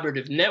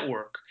collaborative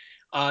network,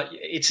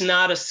 it's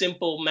not a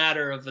simple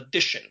matter of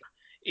addition.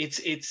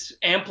 It's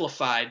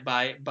amplified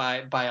by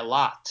a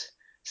lot.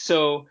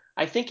 So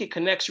I think it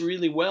connects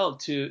really well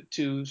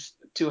to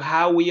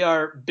how we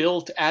are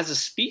built as a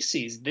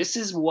species. This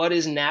is what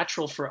is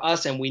natural for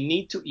us, and we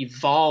need to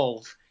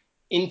evolve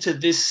into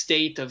this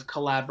state of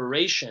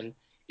collaboration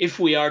if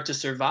we are to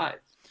survive.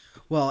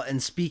 Well,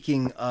 and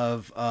speaking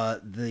of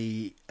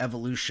the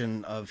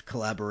evolution of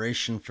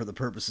collaboration for the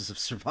purposes of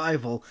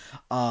survival,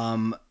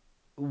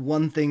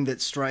 one thing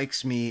that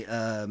strikes me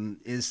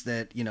is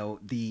that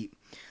the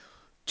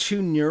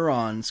two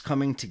neurons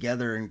coming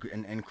together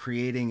and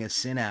creating a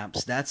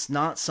synapse, that's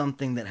not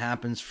something that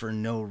happens for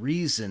no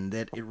reason.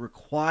 That it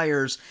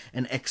requires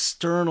an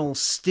external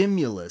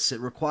stimulus. It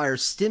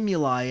requires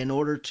stimuli in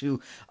order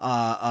to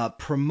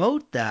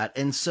promote that.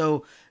 And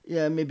so,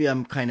 yeah, maybe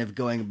I'm kind of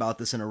going about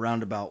this in a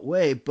roundabout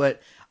way,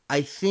 but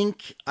I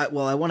think,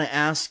 well, I want to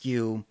ask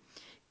you,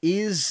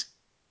 is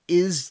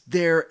is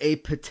there a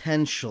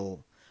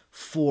potential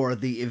for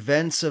the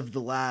events of the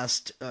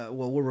last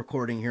well, we're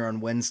recording here on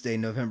Wednesday,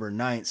 November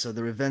 9th, so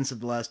the events of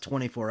the last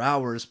 24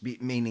 hours,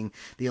 meaning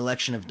the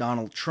election of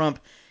Donald Trump,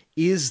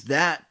 is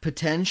that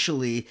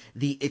potentially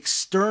the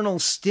external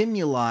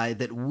stimuli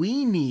that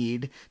we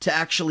need to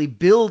actually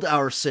build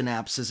our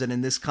synapses? And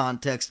in this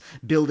context,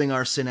 building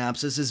our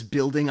synapses is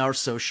building our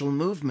social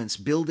movements,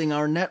 building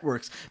our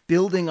networks,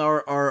 building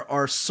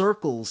our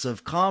circles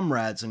of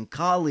comrades and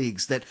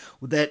colleagues that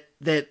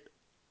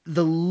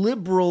the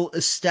liberal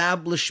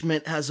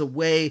establishment has a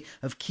way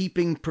of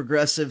keeping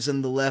progressives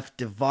and the left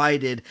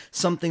divided,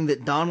 something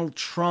that Donald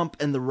Trump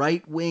and the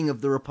right wing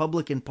of the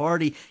Republican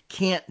Party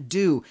can't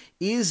do.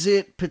 Is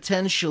it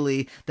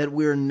potentially that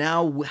we're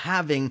now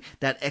having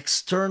that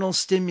external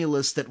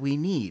stimulus that we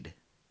need?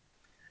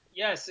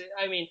 Yes,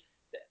 I mean,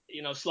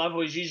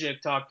 Slavoj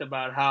Žižek talked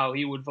about how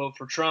he would vote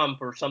for Trump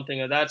or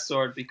something of that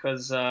sort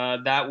because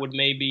that would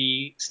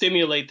maybe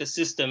stimulate the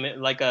system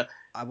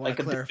I want like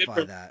to a bit clarify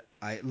different. that.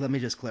 Let me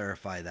just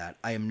clarify that.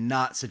 I am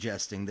not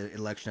suggesting that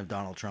election of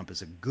Donald Trump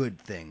is a good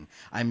thing.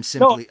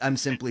 No, I'm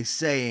simply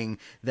saying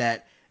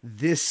that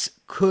this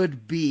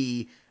could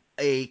be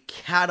a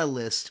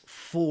catalyst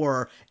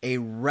for a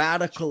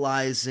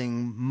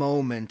radicalizing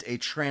moment, a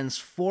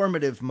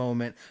transformative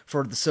moment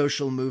for the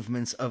social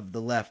movements of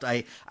the left.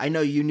 I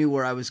know you knew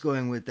where I was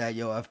going with that,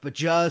 Yoav, but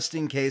just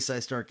in case I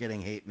start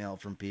getting hate mail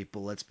from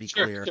people, let's be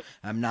sure, clear. sure.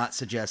 I'm not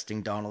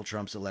suggesting Donald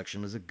Trump's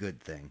election was a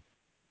good thing.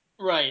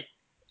 Right.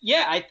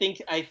 Yeah, I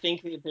think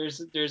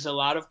that there's a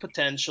lot of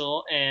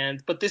potential,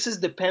 and but this is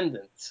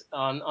dependent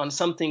on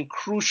something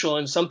crucial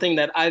and something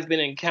that I've been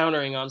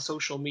encountering on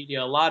social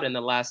media a lot in the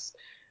last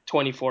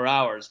 24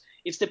 hours.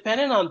 It's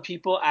dependent on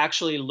people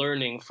actually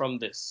learning from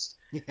this.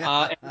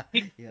 Yeah,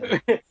 And yeah.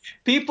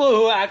 people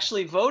who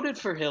actually voted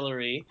for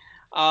Hillary,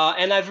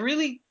 and I've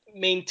really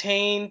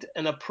maintained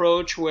an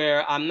approach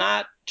where I'm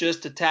not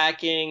just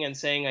attacking and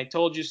saying I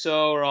told you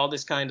so or all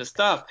this kind of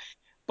stuff,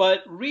 but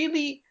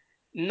really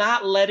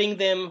not letting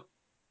them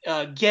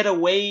get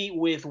away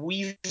with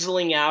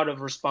weaseling out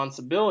of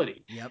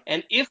responsibility. Yep.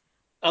 And if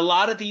a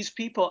lot of these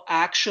people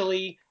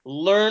actually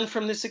learn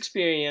from this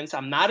experience,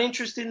 I'm not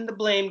interested in the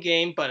blame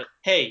game, but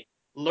hey,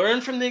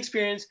 learn from the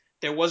experience.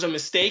 There was a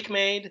mistake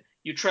made.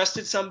 You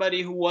trusted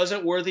somebody who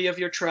wasn't worthy of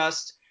your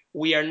trust.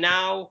 We are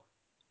now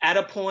at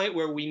a point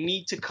where we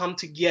need to come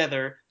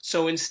together.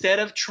 So instead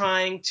of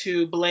trying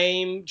to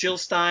blame Jill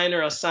Stein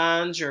or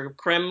Assange or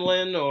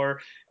Kremlin or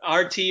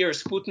RT or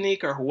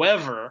Sputnik or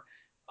whoever,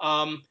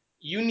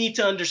 you need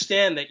to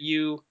understand that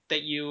you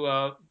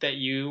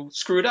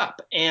screwed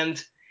up,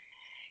 and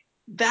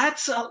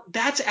that's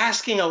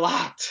asking a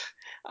lot.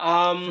 For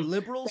Um,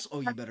 liberals,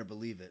 oh, you better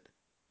believe it.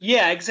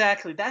 yeah,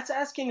 exactly. That's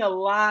asking a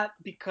lot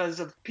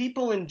because of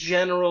people in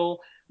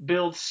general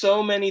build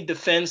so many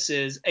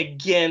defenses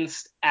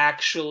against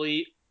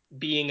actually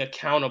being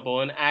accountable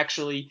and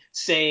actually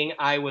saying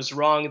I was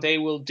wrong. They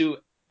will do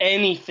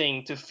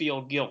anything to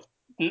feel guilt,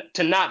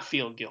 to not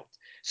feel guilt.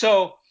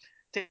 So,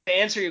 to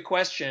answer your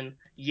question,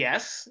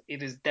 yes,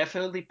 it is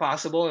definitely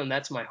possible, and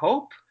that's my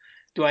hope.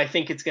 Do I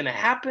think it's going to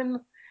happen?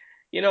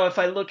 If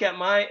I look at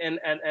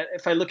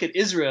if I look at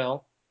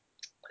Israel,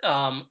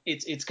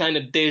 it's kind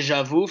of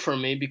deja vu for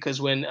me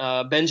because when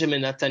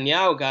Benjamin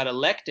Netanyahu got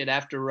elected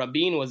after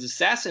Rabin was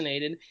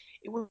assassinated,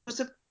 it was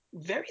a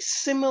very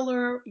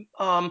similar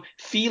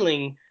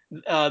feeling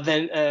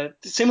than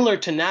similar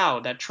to now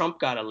that Trump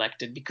got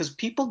elected because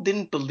people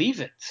didn't believe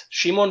it.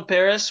 Shimon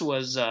Peres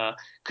was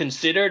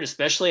considered,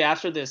 especially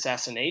after the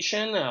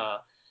assassination.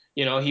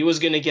 He was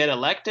going to get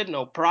elected,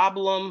 no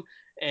problem,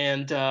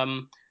 and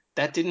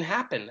that didn't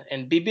happen.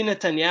 And Bibi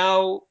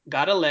Netanyahu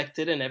got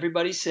elected, and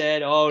everybody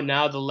said, oh,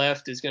 now the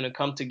left is going to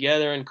come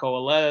together and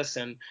coalesce,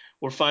 and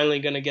we're finally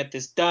going to get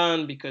this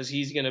done because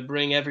he's going to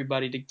bring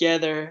everybody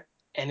together.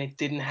 And it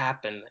didn't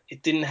happen.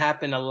 It didn't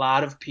happen. A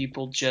lot of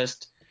people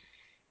just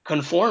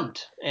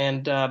conformed.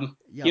 And, Yeah,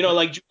 but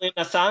like Julian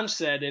Assange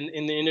said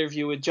in the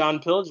interview with John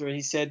Pilger,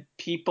 he said,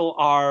 people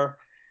are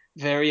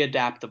very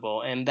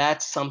adaptable. And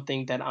that's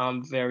something that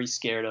I'm very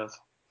scared of.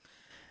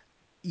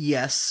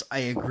 yes, I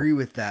agree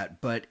with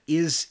that, but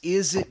is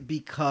it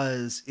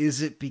because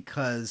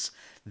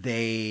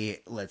they,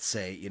 let's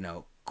say,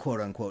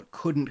 quote unquote,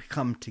 couldn't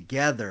come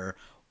together,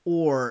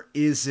 or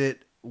is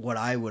it what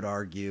I would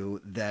argue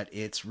that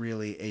it's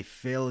really a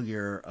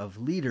failure of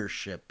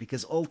leadership?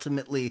 Because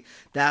ultimately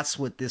that's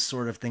what this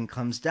sort of thing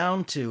comes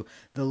down to.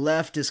 The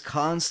left is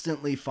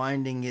constantly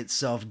finding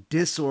itself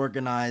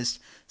disorganized,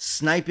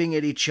 sniping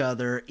at each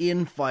other,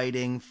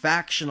 infighting,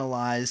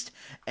 factionalized,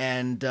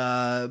 and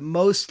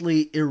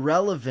mostly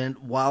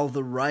irrelevant, while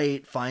the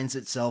right finds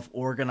itself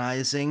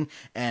organizing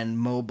and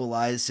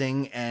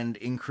mobilizing and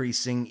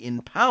increasing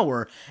in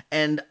power.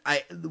 And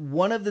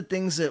one of the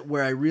things that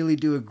where I really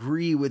do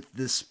agree with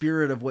the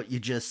spirit of what you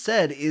just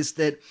said is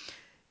that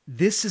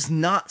this is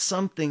not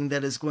something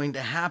that is going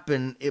to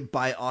happen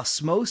by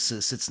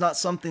osmosis. It's not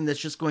something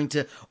that's just going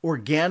to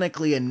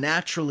organically and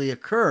naturally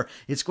occur.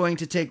 It's going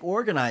to take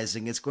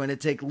organizing. It's going to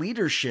take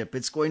leadership.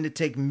 It's going to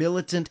take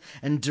militant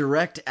and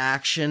direct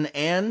action.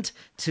 And,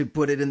 to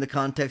put it in the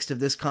context of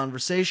this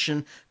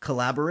conversation,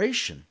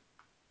 collaboration.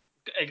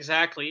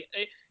 Exactly.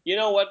 You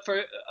know what? For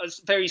a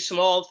very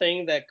small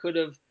thing that could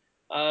have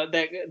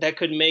that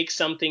could make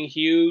something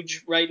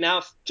huge right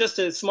now. Just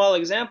a small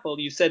example.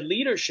 You said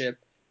leadership,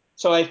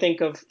 so I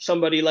think of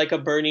somebody like a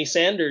Bernie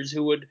Sanders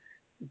who would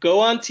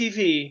go on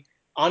TV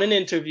on an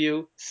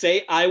interview,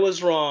 say I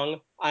was wrong.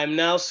 I'm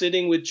now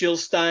sitting with Jill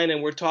Stein,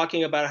 and we're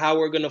talking about how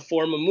we're going to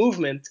form a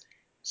movement.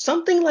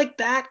 Something like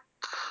that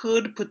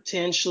could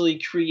potentially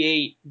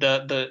create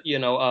the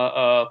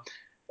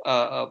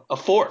a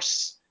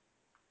force,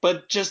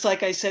 but just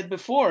like I said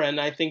before, and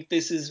I think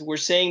we're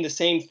saying the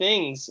same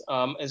things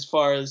as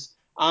far as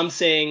I'm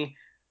saying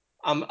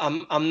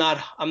I'm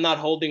not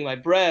holding my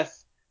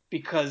breath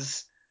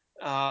because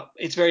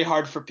it's very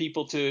hard for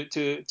people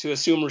to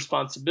assume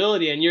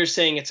responsibility, and you're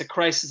saying it's a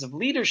crisis of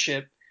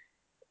leadership.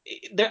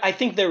 I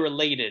think they're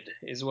related,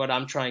 is what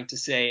I'm trying to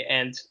say,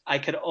 and I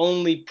could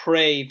only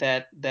pray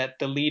that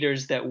the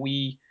leaders that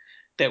we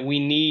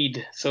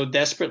need so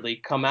desperately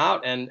come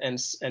out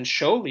and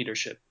show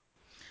leadership.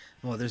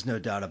 Well, there's no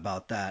doubt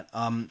about that.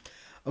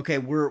 Okay,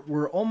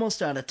 we're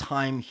almost out of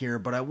time here,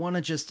 but I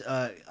want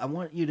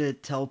you to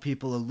tell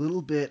people a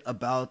little bit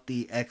about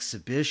the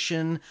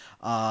exhibition,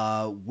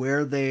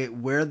 where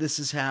this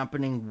is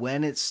happening,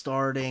 when it's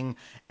starting,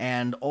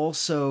 and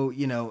also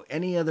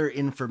any other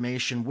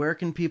information. Where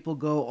can people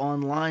go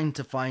online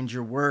to find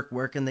your work?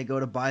 Where can they go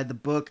to buy the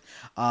book?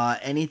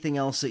 Anything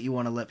else that you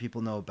want to let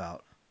people know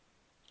about?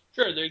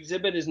 Sure, the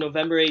exhibit is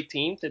November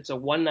 18th. It's a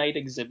one night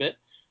exhibit.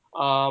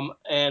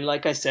 And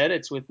like I said,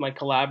 it's with my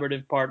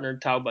collaborative partner,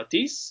 Tau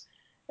Batis.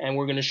 And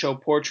we're going to show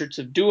portraits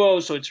of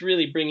duos. So it's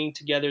really bringing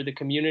together the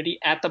community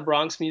at the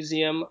Bronx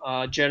Museum.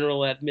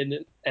 General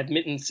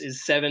admittance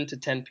is 7 to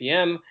 10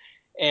 p.m.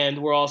 And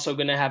we're also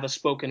going to have a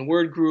spoken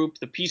word group,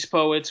 the Peace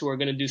Poets, who are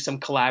going to do some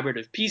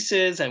collaborative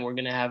pieces. And we're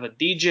going to have a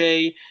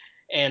DJ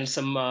and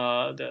some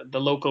the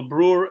local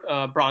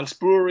Bronx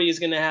Brewery is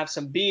going to have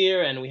some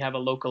beer, and we have a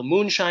local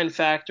moonshine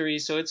factory.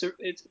 So it's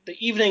the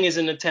evening is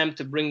an attempt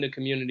to bring the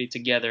community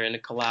together in a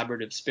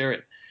collaborative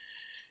spirit.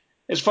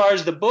 As far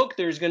as the book,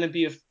 there's going to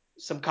be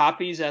some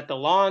copies at the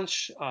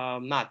launch,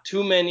 not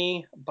too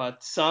many,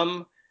 but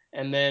some,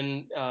 and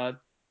then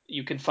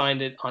you can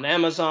find it on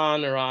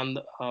Amazon or on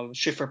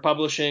Schiffer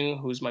Publishing,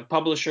 who's my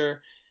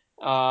publisher,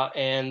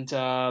 and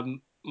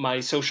my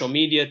social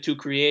media to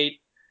create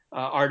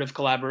art of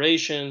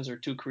collaborations or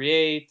to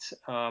create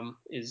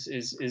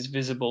is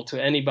visible to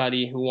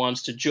anybody who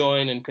wants to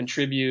join and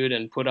contribute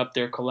and put up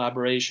their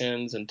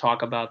collaborations and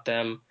talk about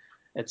them,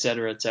 et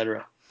cetera, et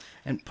cetera.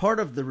 And part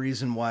of the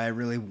reason why I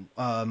really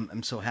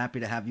am so happy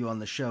to have you on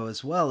the show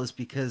as well is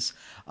because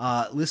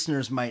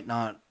listeners might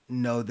not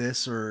know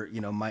this, or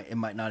it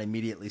might not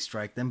immediately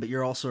strike them, but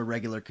you're also a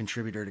regular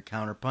contributor to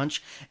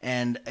Counterpunch.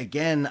 And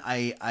again,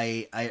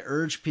 I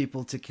urge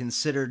people to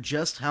consider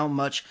just how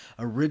much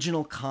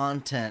original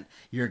content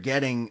you're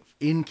getting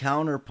in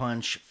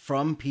Counterpunch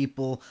from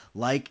people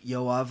like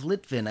Yoav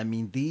Litvin. I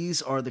mean,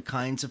 these are the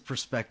kinds of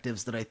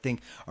perspectives that I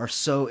think are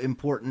so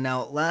important.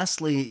 Now,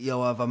 lastly,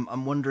 Yoav,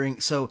 I'm wondering,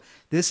 so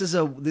this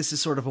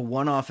is sort of a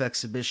one-off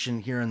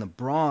exhibition here in the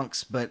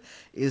Bronx, but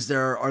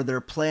are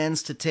there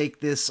plans to take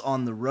this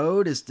on the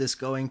road? Is this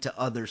going to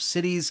other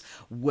cities?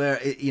 Where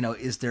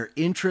is there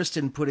interest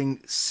in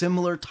putting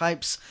similar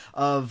types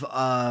of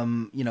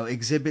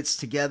exhibits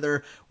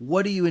together?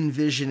 What do you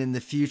envision in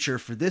the future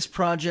for this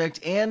project?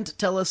 And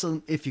tell us,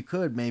 if you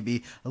could,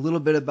 maybe a little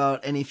bit about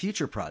any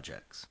future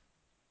projects.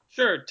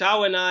 Sure.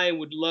 Tao and I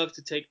would love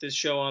to take this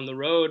show on the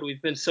road.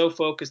 We've been so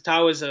focused.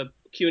 Tao is a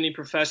CUNY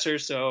professor,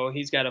 so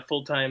he's got a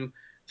full-time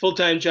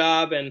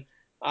job, and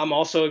I'm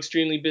also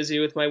extremely busy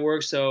with my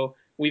work. So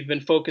we've been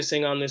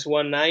focusing on this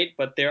one night,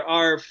 but there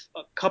are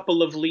a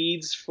couple of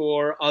leads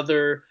for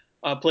other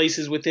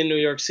places within New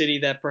York City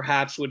that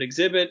perhaps would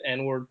exhibit,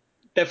 and we're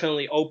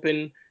definitely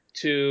open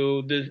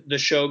to the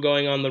show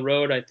going on the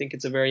road. I think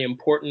it's a very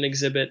important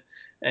exhibit,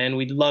 and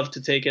we'd love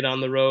to take it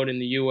on the road in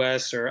the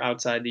U.S. or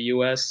outside the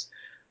U.S.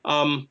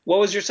 What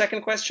was your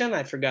second question?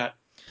 I forgot.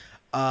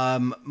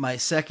 My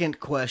second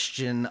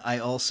question, I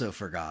also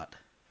forgot.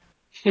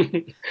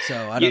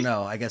 So I don't You,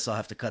 know. I guess I'll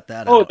have to cut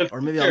that oh, out, or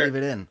maybe I'll future,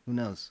 leave it in. Who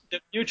knows? the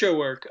future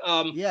work.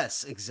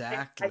 Yes, I,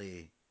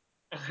 exactly.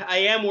 I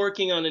am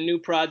working on a new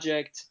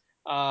project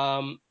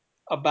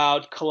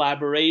about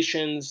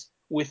collaborations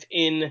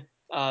within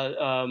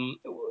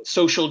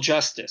social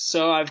justice.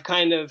 So I've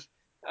kind of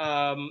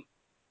um,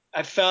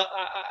 I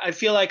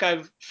feel like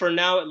I've, for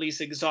now at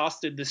least,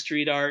 exhausted the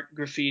street art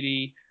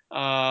graffiti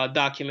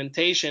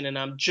documentation, and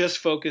I'm just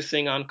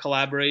focusing on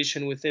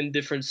collaboration within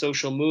different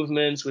social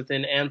movements,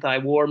 within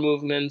anti-war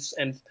movements,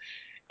 and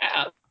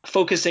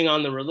focusing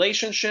on the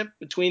relationship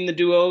between the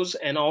duos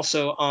and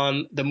also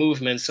on the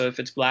movement. So if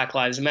it's Black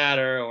Lives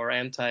Matter or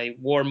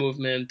anti-war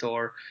movement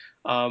or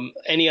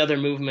any other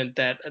movement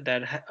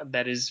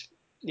that is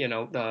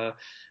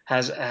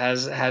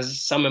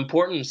has some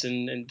importance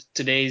in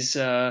today's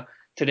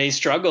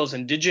struggles,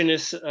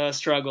 indigenous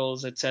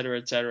struggles, et cetera,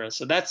 et cetera.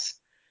 So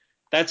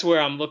that's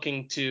where I'm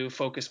looking to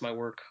focus my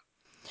work.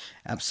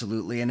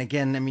 Absolutely. And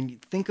again, I mean,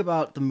 think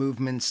about the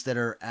movements that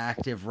are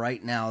active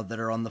right now that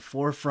are on the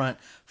forefront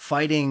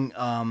fighting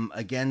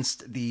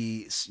against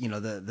the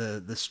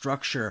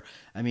structure.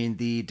 I mean,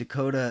 the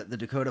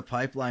Dakota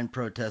pipeline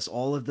protests,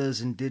 all of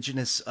those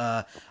indigenous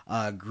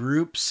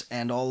groups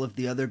and all of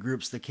the other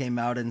groups that came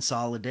out in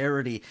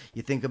solidarity.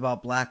 You think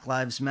about Black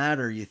Lives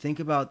Matter. You think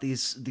about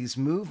these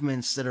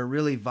movements that are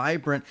really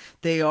vibrant.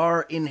 They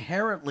are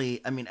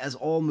inherently, I mean, as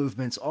all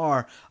movements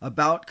are,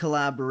 about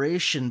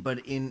collaboration,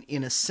 but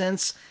in a sense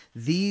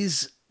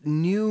these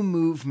new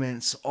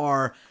movements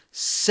are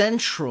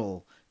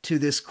central to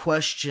this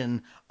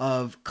question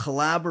of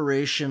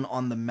collaboration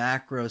on the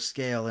macro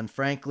scale. And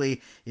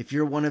frankly, if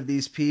you're one of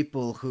these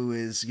people who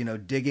is,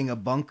 digging a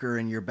bunker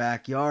in your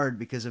backyard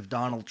because of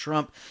Donald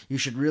Trump, you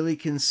should really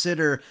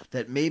consider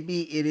that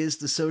maybe it is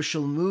the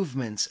social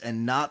movements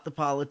and not the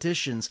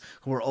politicians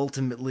who are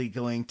ultimately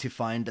going to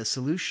find a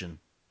solution.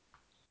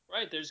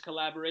 Right. There's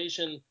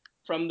collaboration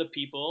from the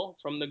people,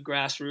 from the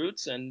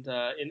grassroots, and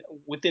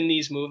within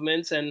these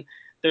movements. And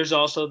there's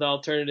also the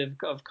alternative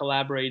of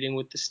collaborating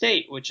with the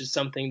state, which is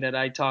something that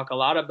I talk a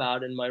lot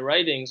about in my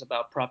writings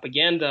about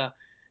propaganda,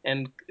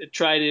 and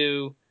try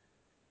to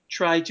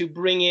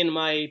bring in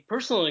my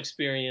personal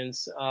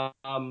experience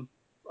from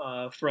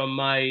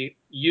my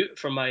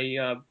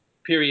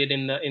period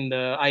in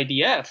the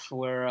IDF,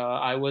 where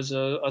I was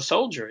a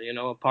soldier,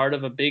 a part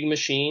of a big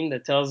machine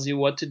that tells you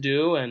what to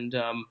do,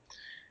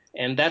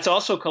 and that's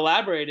also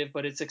collaborative,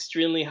 but it's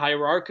extremely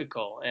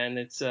hierarchical, and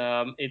it's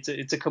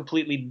a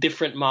completely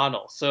different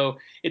model. So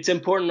it's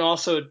important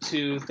also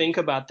to think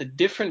about the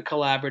different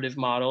collaborative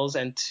models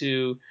and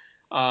to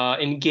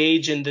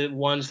engage in the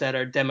ones that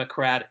are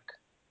democratic.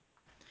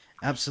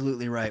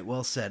 Absolutely right.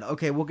 Well said.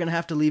 Okay, we're gonna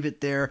have to leave it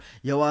there.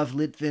 Yoav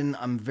Litvin,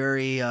 I'm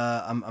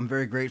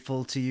very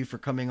grateful to you for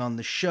coming on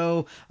the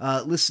show.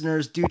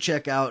 Listeners, do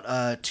check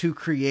out To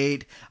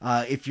Create.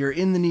 If you're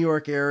in the New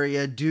York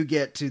area, do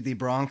get to the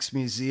Bronx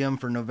Museum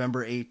for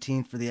November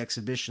 18th for the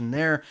exhibition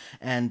there,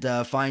 and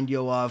find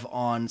Yoav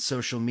on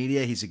social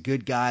media. He's a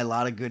good guy, a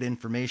lot of good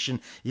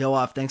information.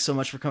 Yoav, thanks so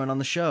much for coming on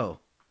the show.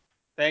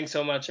 Thanks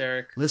so much,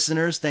 Eric.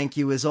 Listeners, thank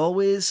you as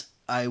always.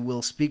 I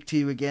will speak to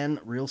you again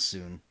real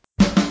soon.